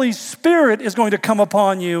 the Holy Spirit is going to come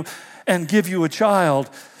upon you and give you a child.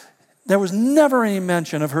 There was never any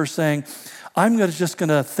mention of her saying, I'm just going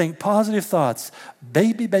to think positive thoughts.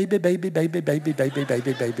 Baby, baby, baby, baby, baby, baby,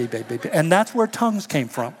 baby, baby, baby. And that's where tongues came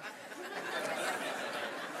from.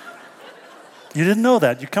 You didn't know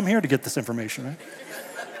that. You come here to get this information, right?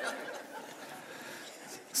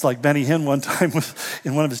 It's like Benny Hinn one time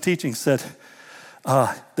in one of his teachings said,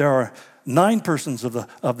 there are 9 persons of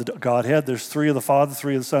the Godhead. There's 3 of the Father,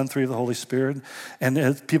 3 of the Son, 3 of the Holy Spirit.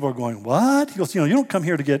 And people are going, what? He goes, you don't come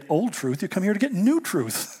here to get old truth. You come here to get new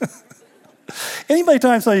truth.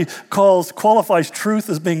 Anytime somebody qualifies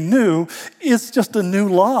truth as being new, it's just a new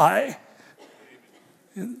lie.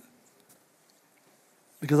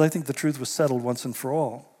 Because I think the truth was settled once and for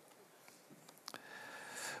all.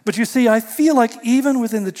 But you see, I feel like even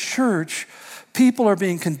within the church, people are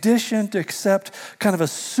being conditioned to accept kind of a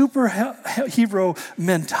superhero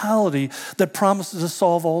mentality that promises to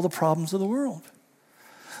solve all the problems of the world.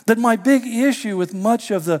 That my big issue with much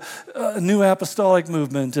of the New Apostolic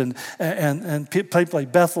movement and people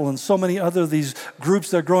like Bethel and so many other of these groups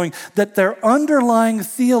that are growing, that their underlying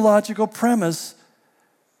theological premise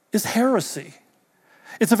is heresy.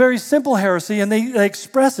 It's a very simple heresy, and they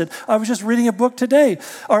express it. I was just reading a book today,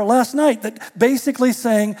 or last night, that basically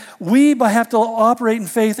saying we have to operate in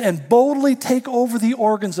faith and boldly take over the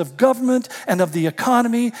organs of government and of the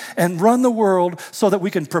economy and run the world so that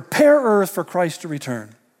we can prepare earth for Christ to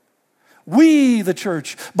return. We, the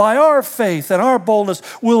church, by our faith and our boldness,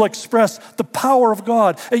 will express the power of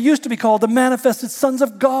God. It used to be called the manifested sons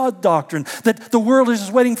of God doctrine, that the world is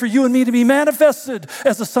just waiting for you and me to be manifested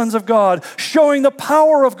as the sons of God, showing the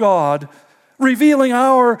power of God, revealing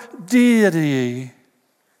our deity.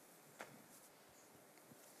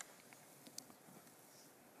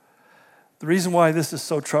 The reason why this is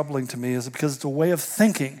so troubling to me is because it's a way of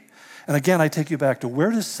thinking. And again, I take you back to,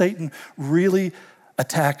 where does Satan really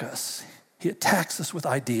attack us? He attacks us with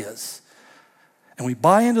ideas. And we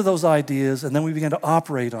buy into those ideas, and then we begin to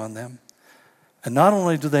operate on them. And not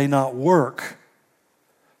only do they not work,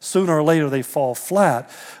 sooner or later they fall flat,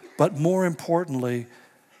 but more importantly,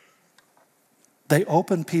 they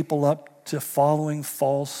open people up to following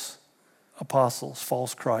false apostles,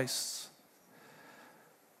 false Christs.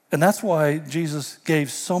 And that's why Jesus gave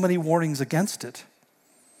so many warnings against it.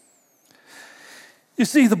 You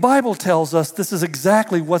see, the Bible tells us this is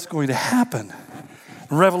exactly what's going to happen.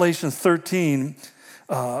 In Revelation 13,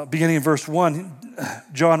 beginning in verse 1,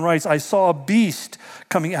 John writes, I saw a beast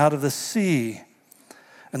coming out of the sea,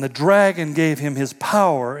 and the dragon gave him his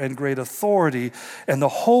power and great authority, and the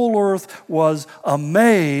whole earth was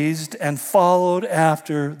amazed and followed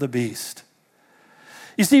after the beast.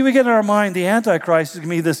 You see, we get in our mind the Antichrist is going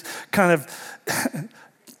to be this kind of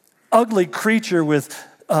ugly creature with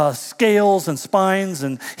scales and spines,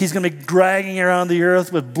 and he's going to be dragging around the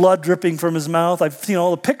earth with blood dripping from his mouth. I've seen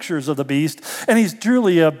all the pictures of the beast, and he's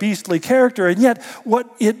truly a beastly character. And yet, what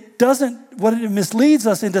it misleads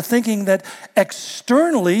us into thinking that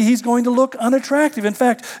externally he's going to look unattractive. In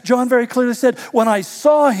fact, John very clearly said, when I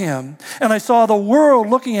saw him and I saw the world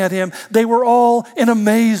looking at him, they were all in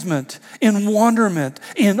amazement, in wonderment,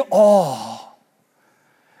 in awe.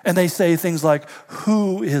 And they say things like,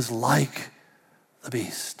 who is like the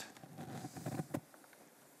beast?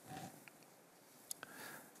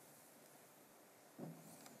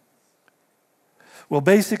 Well,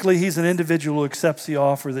 basically, he's an individual who accepts the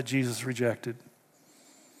offer that Jesus rejected.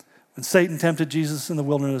 When Satan tempted Jesus in the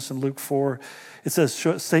wilderness in Luke 4, it says,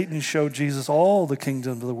 Satan showed Jesus all the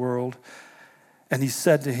kingdoms of the world, and he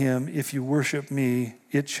said to him, if you worship me,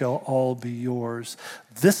 it shall all be yours.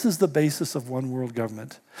 This is the basis of one world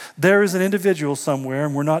government. There is an individual somewhere,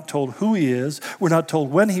 and we're not told who he is. We're not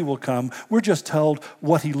told when he will come. We're just told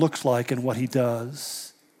what he looks like and what he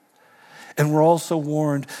does. And we're also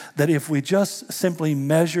warned that if we just simply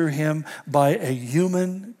measure him by a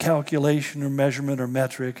human calculation or measurement or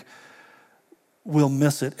metric, we'll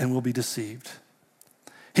miss it and we'll be deceived.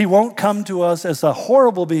 He won't come to us as a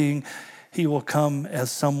horrible being. He will come as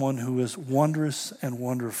someone who is wondrous and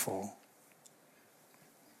wonderful.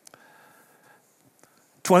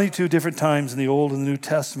 22 different times in the Old and the New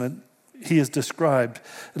Testament, he is described.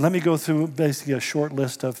 And let me go through basically a short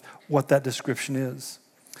list of what that description is.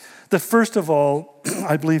 That first of all,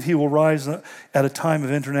 I believe he will rise at a time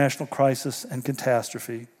of international crisis and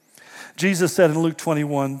catastrophe. Jesus said in Luke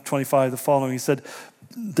 21:25 the following, he said,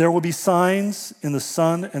 there will be signs in the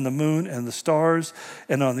sun and the moon and the stars,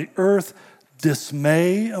 and on the earth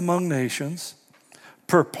dismay among nations,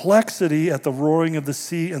 perplexity at the roaring of the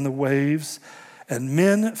sea and the waves, and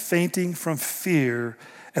men fainting from fear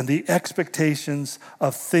and the expectations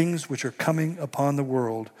of things which are coming upon the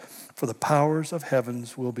world, for the powers of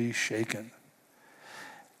heavens will be shaken.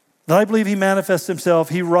 Then I believe he manifests himself.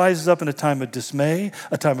 He rises up in a time of dismay,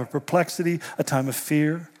 a time of perplexity, a time of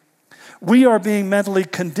fear. We are being mentally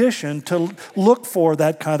conditioned to look for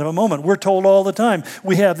that kind of a moment. We're told all the time,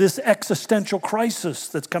 we have this existential crisis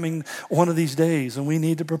that's coming one of these days, and we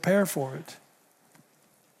need to prepare for it.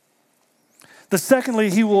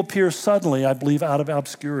 Secondly, he will appear suddenly, I believe, out of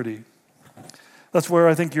obscurity. That's where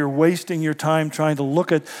I think you're wasting your time trying to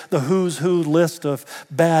look at the who's who list of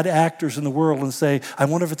bad actors in the world and say, I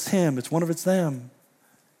wonder if it's him, I wonder if it's them.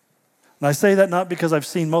 And I say that not because I've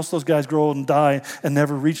seen most of those guys grow old and die and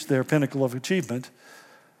never reach their pinnacle of achievement,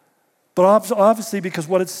 but obviously because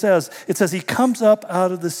what it says he comes up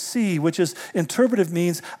out of the sea, which is interpretive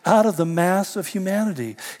means out of the mass of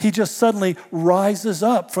humanity. He just suddenly rises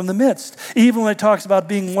up from the midst. Even when it talks about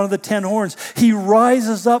being one of the 10 horns, he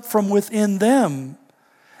rises up from within them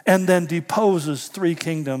and then deposes 3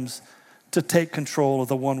 kingdoms to take control of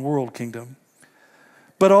the one world kingdom.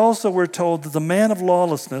 But also we're told that the man of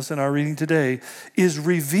lawlessness in our reading today is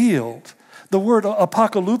revealed. The word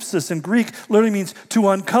apocalypsis in Greek literally means to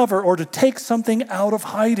uncover or to take something out of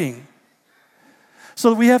hiding.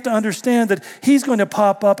 So that we have to understand that he's going to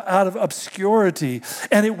pop up out of obscurity,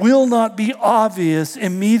 and it will not be obvious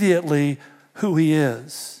immediately who he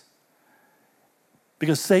is.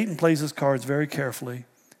 Because Satan plays his cards very carefully.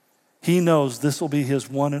 He knows this will be his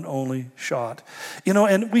one and only shot.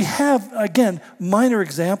 And we have, again, minor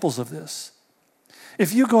examples of this.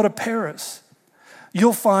 If you go to Paris,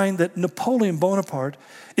 you'll find that Napoleon Bonaparte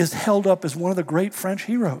is held up as one of the great French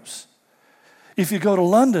heroes. If you go to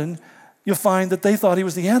London, you'll find that they thought he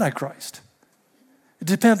was the Antichrist. It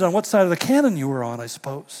depends on what side of the cannon you were on, I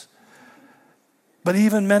suppose. But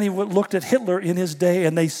even many looked at Hitler in his day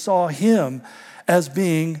and they saw him as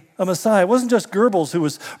being a Messiah. It wasn't just Goebbels who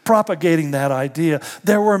was propagating that idea.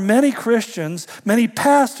 There were many Christians, many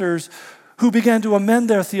pastors who began to amend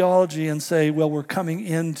their theology and say, well, we're coming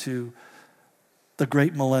into the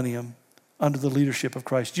great millennium under the leadership of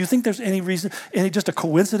Christ. Do you think there's any reason, just a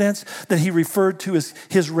coincidence that he referred to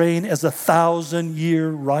his reign as 1,000-year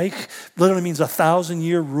Reich? Literally means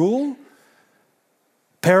 1,000-year rule,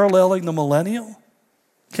 paralleling the millennial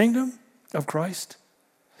kingdom of Christ.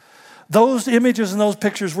 Those images and those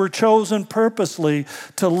pictures were chosen purposely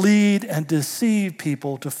to lead and deceive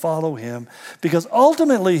people to follow him, because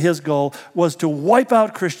ultimately his goal was to wipe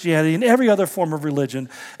out Christianity and every other form of religion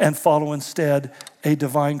and follow instead a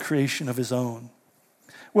divine creation of his own.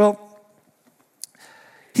 Well,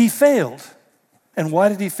 he failed. And why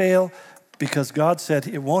did he fail? Because God said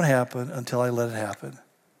it won't happen until I let it happen.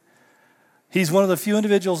 He's one of the few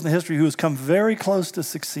individuals in history who has come very close to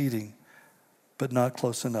succeeding, but not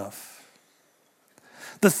close enough.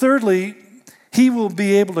 Thirdly, he will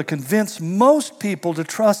be able to convince most people to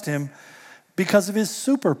trust him because of his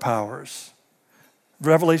superpowers.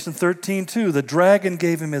 Revelation 13:2, the dragon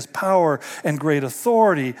gave him his power and great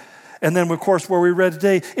authority. And then, of course, where we read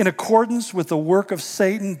today, in accordance with the work of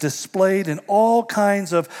Satan displayed in all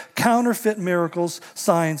kinds of counterfeit miracles,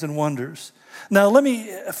 signs, and wonders. Now, let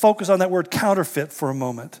me focus on that word counterfeit for a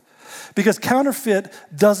moment, because counterfeit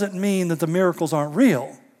doesn't mean that the miracles aren't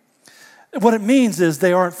real. What it means is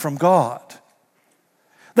they aren't from God.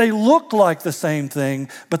 They look like the same thing,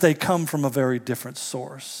 but they come from a very different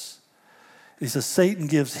source. He says Satan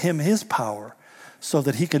gives him his power so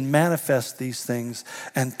that he can manifest these things,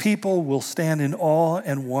 and people will stand in awe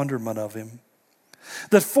and wonderment of him.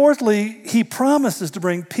 That fourthly, he promises to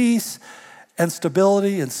bring peace and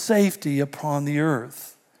stability and safety upon the earth.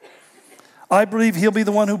 I believe he'll be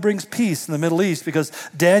the one who brings peace in the Middle East, because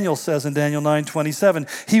Daniel says in Daniel 9:27,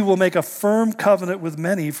 he will make a firm covenant with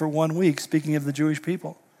many for 1 week, speaking of the Jewish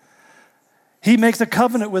people. He makes a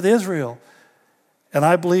covenant with Israel. And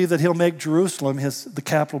I believe that he'll make Jerusalem the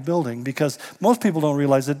capital building, because most people don't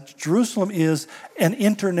realize that Jerusalem is an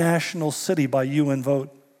international city by UN vote.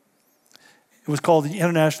 It was called the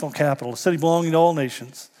international capital, a city belonging to all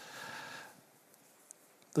nations.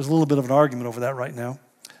 There's a little bit of an argument over that right now.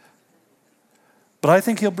 But I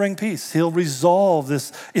think he'll bring peace. He'll resolve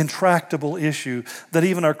this intractable issue that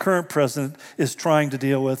even our current president is trying to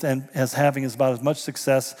deal with and is having about as much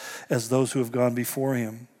success as those who have gone before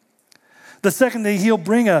him. The second thing, he'll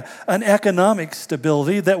bring an economic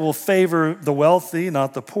stability that will favor the wealthy,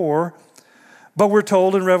 not the poor. But we're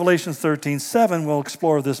told in Revelation 13:7, we'll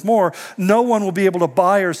explore this more, no one will be able to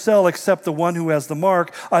buy or sell except the one who has the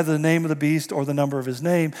mark, either the name of the beast or the number of his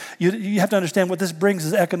name. You have to understand what this brings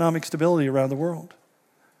is economic stability around the world.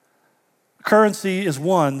 Currency is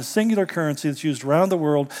one singular currency that's used around the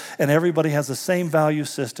world, and everybody has the same value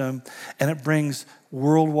system, and it brings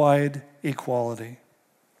worldwide equality,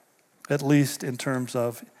 at least in terms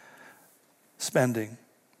of spending.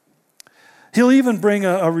 He'll even bring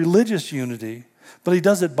a religious unity, but he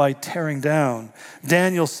does it by tearing down.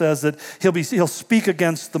 Daniel says that he'll speak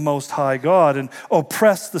against the Most High God and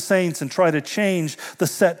oppress the saints and try to change the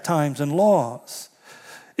set times and laws.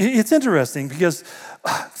 It's interesting because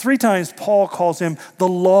 3 times Paul calls him the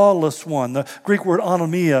lawless one. The Greek word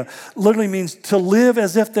anomia literally means to live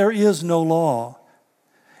as if there is no law.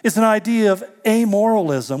 It's an idea of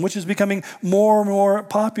amoralism, which is becoming more and more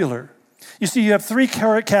popular. You see, you have 3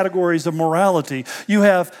 categories of morality. You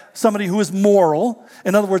have somebody who is moral.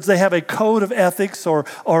 In other words, they have a code of ethics or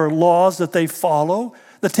laws that they follow.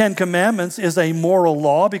 The 10 Commandments is a moral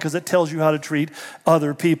law because it tells you how to treat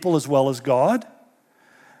other people as well as God.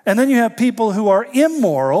 And then you have people who are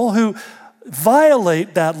immoral, who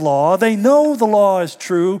violate that law. They know the law is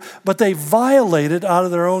true, but they violate it out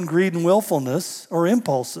of their own greed and willfulness or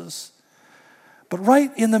impulses. But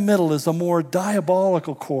right in the middle is a more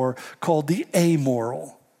diabolical core called the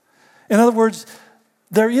amoral. In other words,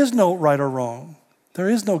 there is no right or wrong. There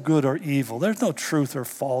is no good or evil. There's no truth or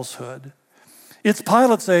falsehood. It's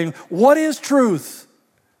Pilate saying, what is truth?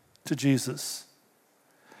 To Jesus.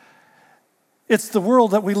 It's the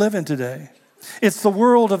world that we live in today. It's the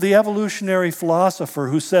world of the evolutionary philosopher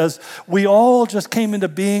who says we all just came into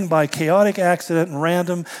being by chaotic accident and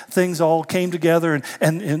random things all came together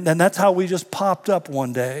and that's how we just popped up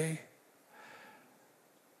one day.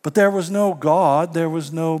 But there was no God, there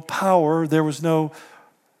was no power, there was no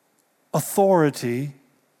authority,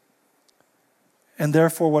 and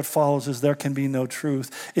therefore what follows is there can be no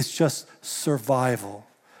truth. It's just survival.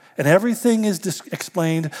 And everything is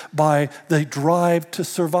explained by the drive to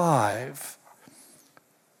survive.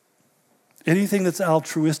 Anything that's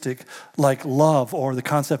altruistic, like love or the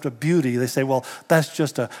concept of beauty, they say, well, that's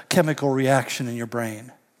just a chemical reaction in your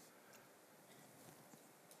brain.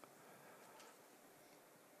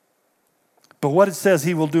 But what it says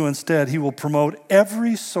he will do instead, he will promote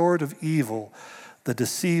every sort of evil that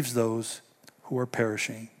deceives those who are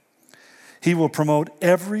perishing. He will promote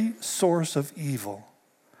every source of evil.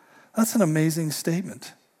 That's an amazing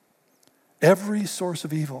statement. Every source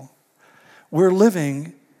of evil. We're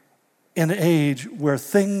living in an age where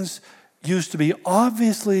things used to be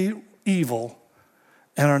obviously evil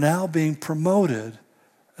and are now being promoted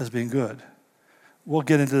as being good. We'll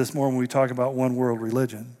get into this more when we talk about one world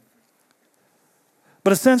religion.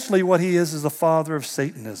 But essentially what he is the father of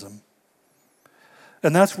Satanism.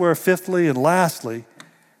 And that's where fifthly and lastly,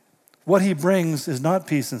 what he brings is not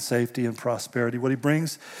peace and safety and prosperity. What he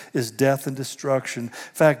brings is death and destruction. In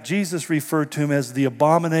fact, Jesus referred to him as the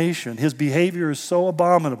abomination. His behavior is so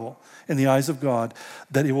abominable in the eyes of God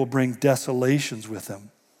that it will bring desolations with him.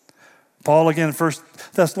 Paul again in 1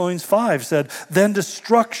 Thessalonians 5 said, then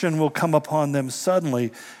destruction will come upon them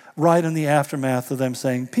suddenly, right in the aftermath of them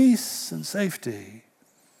saying peace and safety.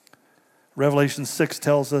 Revelation 6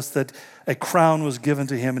 tells us that a crown was given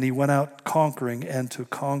to him and he went out conquering and to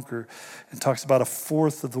conquer, and talks about a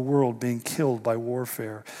fourth of the world being killed by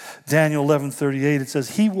warfare. Daniel 11:38, it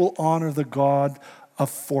says, he will honor the God of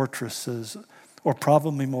fortresses, or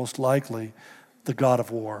probably most likely the God of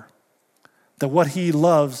war. That what he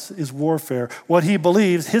loves is warfare. What he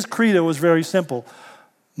believes, his credo is very simple.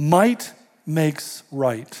 Might makes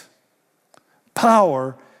right.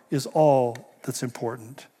 Power is all that's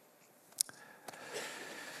important.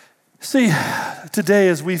 See, today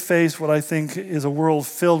as we face what I think is a world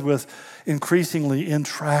filled with increasingly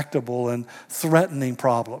intractable and threatening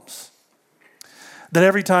problems, that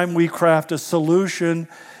every time we craft a solution,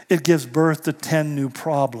 it gives birth to 10 new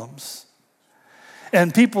problems.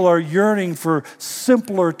 And people are yearning for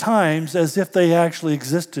simpler times as if they actually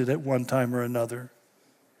existed at one time or another.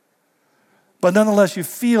 But nonetheless, you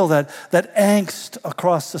feel that angst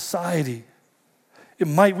across society.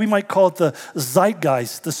 We might call it the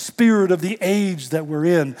zeitgeist, the spirit of the age that we're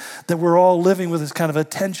in, that we're all living with this kind of a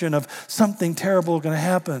tension of something terrible going to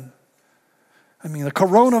happen. I mean, the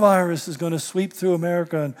coronavirus is going to sweep through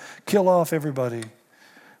America and kill off everybody.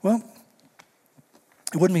 Well,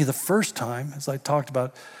 it wouldn't be the first time, as I talked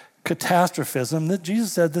about catastrophism, that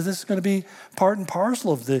Jesus said that this is going to be part and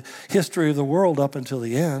parcel of the history of the world up until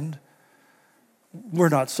the end. We're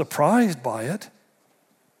not surprised by it.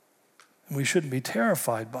 We shouldn't be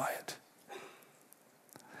terrified by it.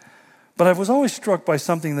 But I was always struck by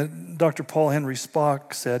something that Dr. Paul Henry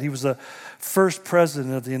Spaak said. He was the first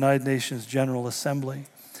president of the United Nations General Assembly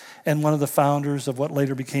and one of the founders of what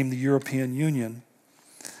later became the European Union.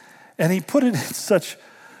 And he put it in such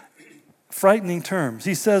frightening terms.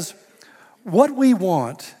 He says, what we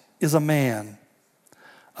want is a man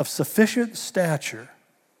of sufficient stature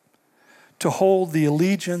to hold the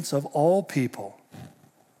allegiance of all people.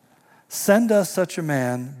 Send us such a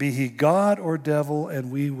man, be he God or devil,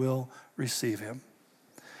 and we will receive him.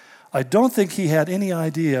 I don't think he had any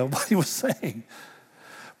idea what he was saying.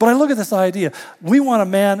 But I look at this idea. We want a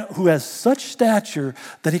man who has such stature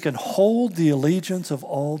that he can hold the allegiance of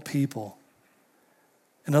all people.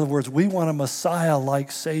 In other words, we want a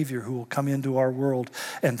Messiah-like Savior who will come into our world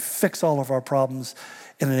and fix all of our problems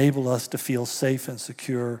and enable us to feel safe and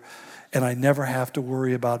secure. And I never have to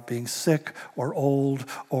worry about being sick or old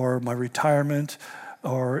or my retirement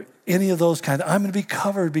or any of those kinds. I'm going to be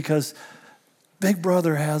covered because Big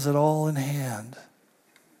Brother has it all in hand.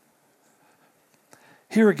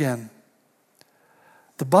 Here again,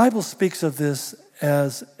 the Bible speaks of this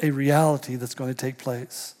as a reality that's going to take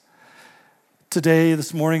place. Today,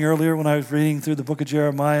 this morning, earlier, when I was reading through the book of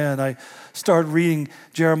Jeremiah, and I started reading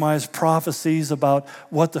Jeremiah's prophecies about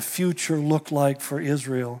what the future looked like for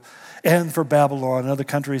Israel and for Babylon and other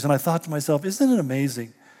countries. And I thought to myself, isn't it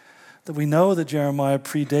amazing that we know that Jeremiah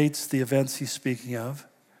predates the events he's speaking of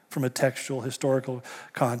from a textual, historical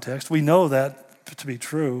context? We know that to be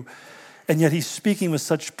true. And yet he's speaking with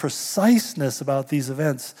such preciseness about these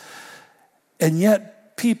events. And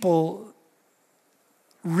yet people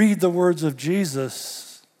read the words of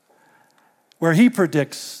Jesus, where he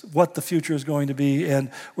predicts what the future is going to be,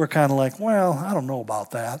 and we're kind of like, well, I don't know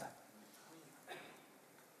about that.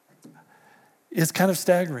 It's kind of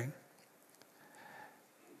staggering.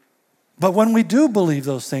 But when we do believe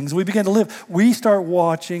those things, we begin to live, we start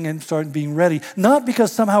watching and start being ready, not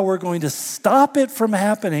because somehow we're going to stop it from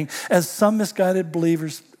happening, as some misguided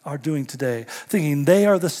believers are doing today, thinking they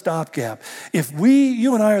are the stopgap. If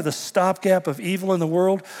you and I are the stopgap of evil in the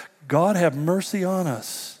world, God have mercy on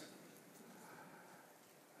us.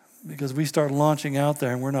 Because we start launching out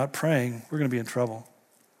there and we're not praying, we're going to be in trouble.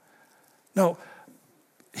 No,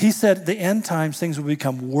 he said the end times things will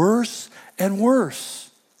become worse and worse.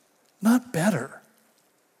 Not better.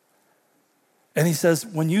 And he says,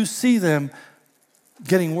 when you see them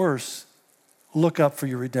getting worse, look up, for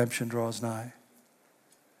your redemption draws nigh.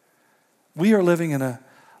 We are living in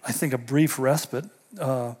I think, a brief respite,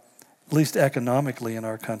 at least economically in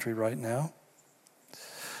our country right now.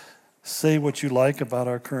 Say what you like about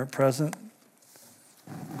our current president.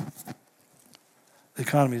 The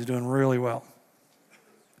economy is doing really well.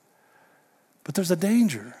 But there's a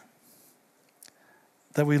danger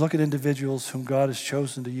that we look at individuals whom God has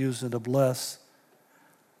chosen to use and to bless,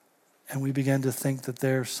 and we begin to think that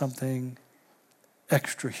there's something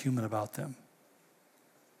extra human about them.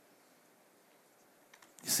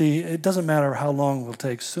 You see, it doesn't matter how long it will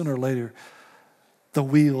take. Sooner or later, the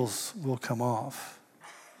wheels will come off.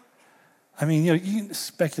 I mean, you can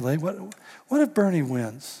speculate. What if Bernie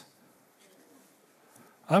wins?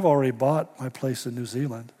 I've already bought my place in New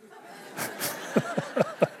Zealand.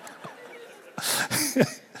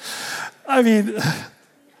 I mean,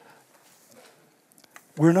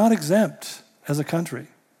 we're not exempt as a country.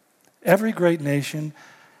 Every great nation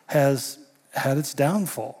has had its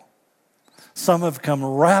downfall. Some have come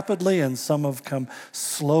rapidly and some have come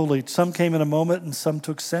slowly. Some came in a moment and some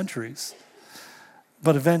took centuries.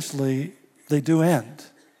 But eventually, they do end.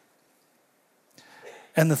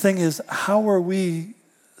 And the thing is, how are we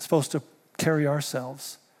supposed to carry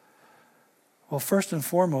ourselves? Well, first and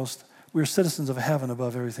foremost, we're citizens of heaven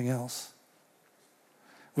above everything else.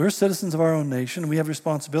 We're citizens of our own nation. We have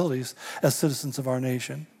responsibilities as citizens of our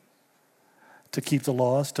nation to keep the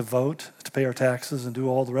laws, to vote, to pay our taxes, and do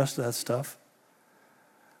all the rest of that stuff.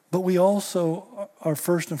 But we also are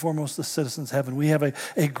first and foremost the citizens of heaven. We have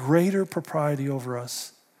a greater propriety over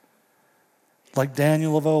us. Like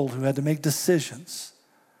Daniel of old, who had to make decisions,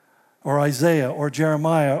 or Isaiah, or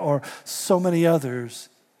Jeremiah, or so many others,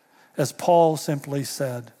 as Paul simply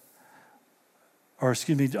said,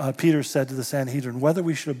 Peter said to the Sanhedrin, whether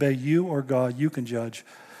we should obey you or God, you can judge,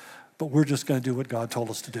 but we're just going to do what God told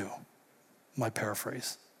us to do. My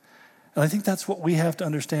paraphrase. And I think that's what we have to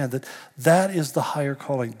understand, that is the higher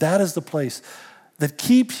calling. That is the place that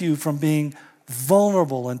keeps you from being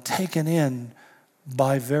vulnerable and taken in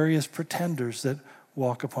by various pretenders that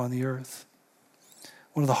walk upon the earth.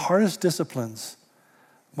 One of the hardest disciplines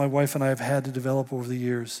my wife and I have had to develop over the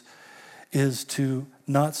years is to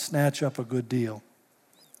not snatch up a good deal,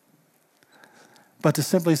 but to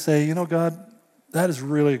simply say, you know, God, that is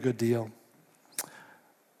really a good deal.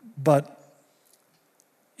 But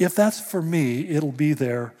if that's for me, it'll be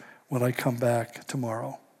there when I come back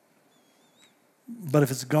tomorrow. But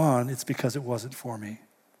if it's gone, it's because it wasn't for me.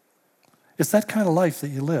 It's that kind of life that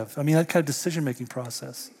you live. I mean, that kind of decision-making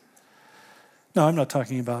process. No, I'm not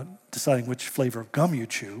talking about deciding which flavor of gum you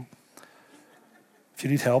chew. If you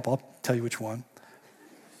need help, I'll tell you which one.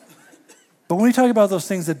 But when we talk about those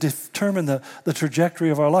things that determine the trajectory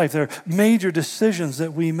of our life, they're major decisions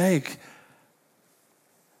that we make.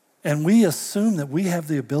 And we assume that we have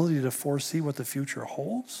the ability to foresee what the future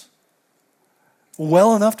holds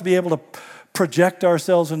well enough to be able to project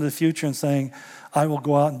ourselves into the future and saying, I will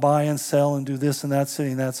go out and buy and sell and do this in that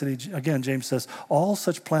city and that city. Again, James says, all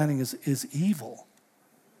such planning is evil.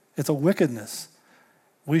 It's a wickedness.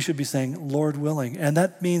 We should be saying, Lord willing. And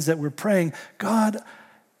that means that we're praying, God,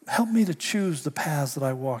 help me to choose the paths that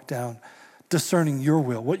I walk down, discerning your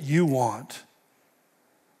will, what you want.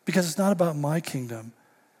 Because it's not about my kingdom,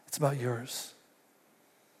 it's about yours.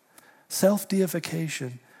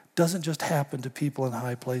 Self-deification doesn't just happen to people in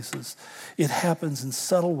high places. It happens in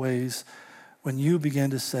subtle ways when you begin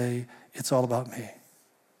to say, it's all about me.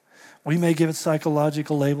 We may give it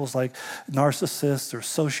psychological labels like narcissist or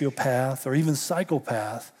sociopath or even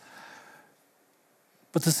psychopath.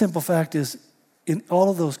 But the simple fact is, in all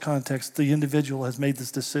of those contexts, the individual has made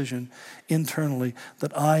this decision internally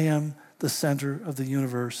that I am the center of the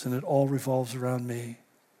universe and it all revolves around me.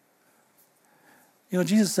 You know,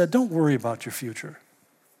 Jesus said, don't worry about your future.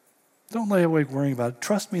 Don't lay awake worrying about it.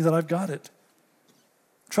 Trust me that I've got it.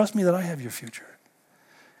 Trust me that I have your future.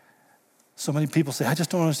 So many people say, I just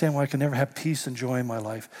don't understand why I can never have peace and joy in my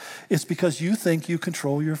life. It's because you think you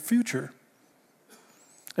control your future.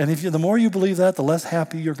 And the more you believe that, the less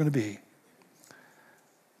happy you're going to be.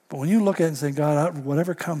 But when you look at it and say, God,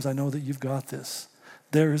 whatever comes, I know that you've got this.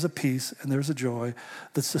 There is a peace and there's a joy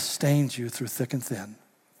that sustains you through thick and thin.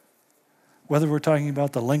 Whether we're talking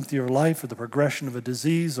about the length of your life or the progression of a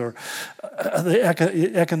disease or the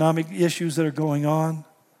economic issues that are going on,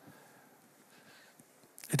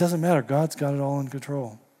 it doesn't matter. God's got it all in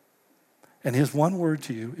control. And his one word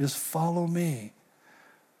to you is follow me.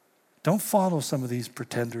 Don't follow some of these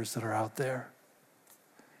pretenders that are out there.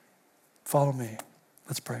 Follow me.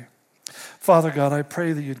 Let's pray. Father God, I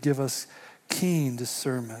pray that you'd give us keen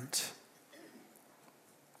discernment.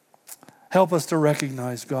 Help us to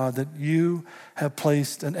recognize, God, that you have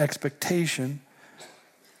placed an expectation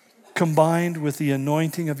combined with the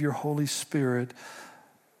anointing of your Holy Spirit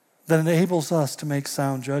that enables us to make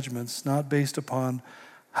sound judgments, not based upon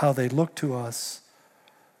how they look to us,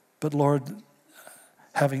 but Lord,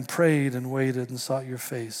 having prayed and waited and sought your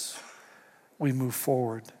face, we move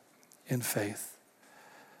forward in faith.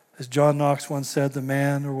 As John Knox once said, the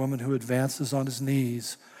man or woman who advances on his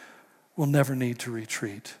knees will never need to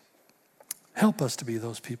retreat. Help us to be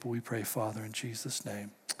those people, we pray, Father, in Jesus'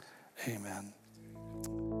 name. Amen.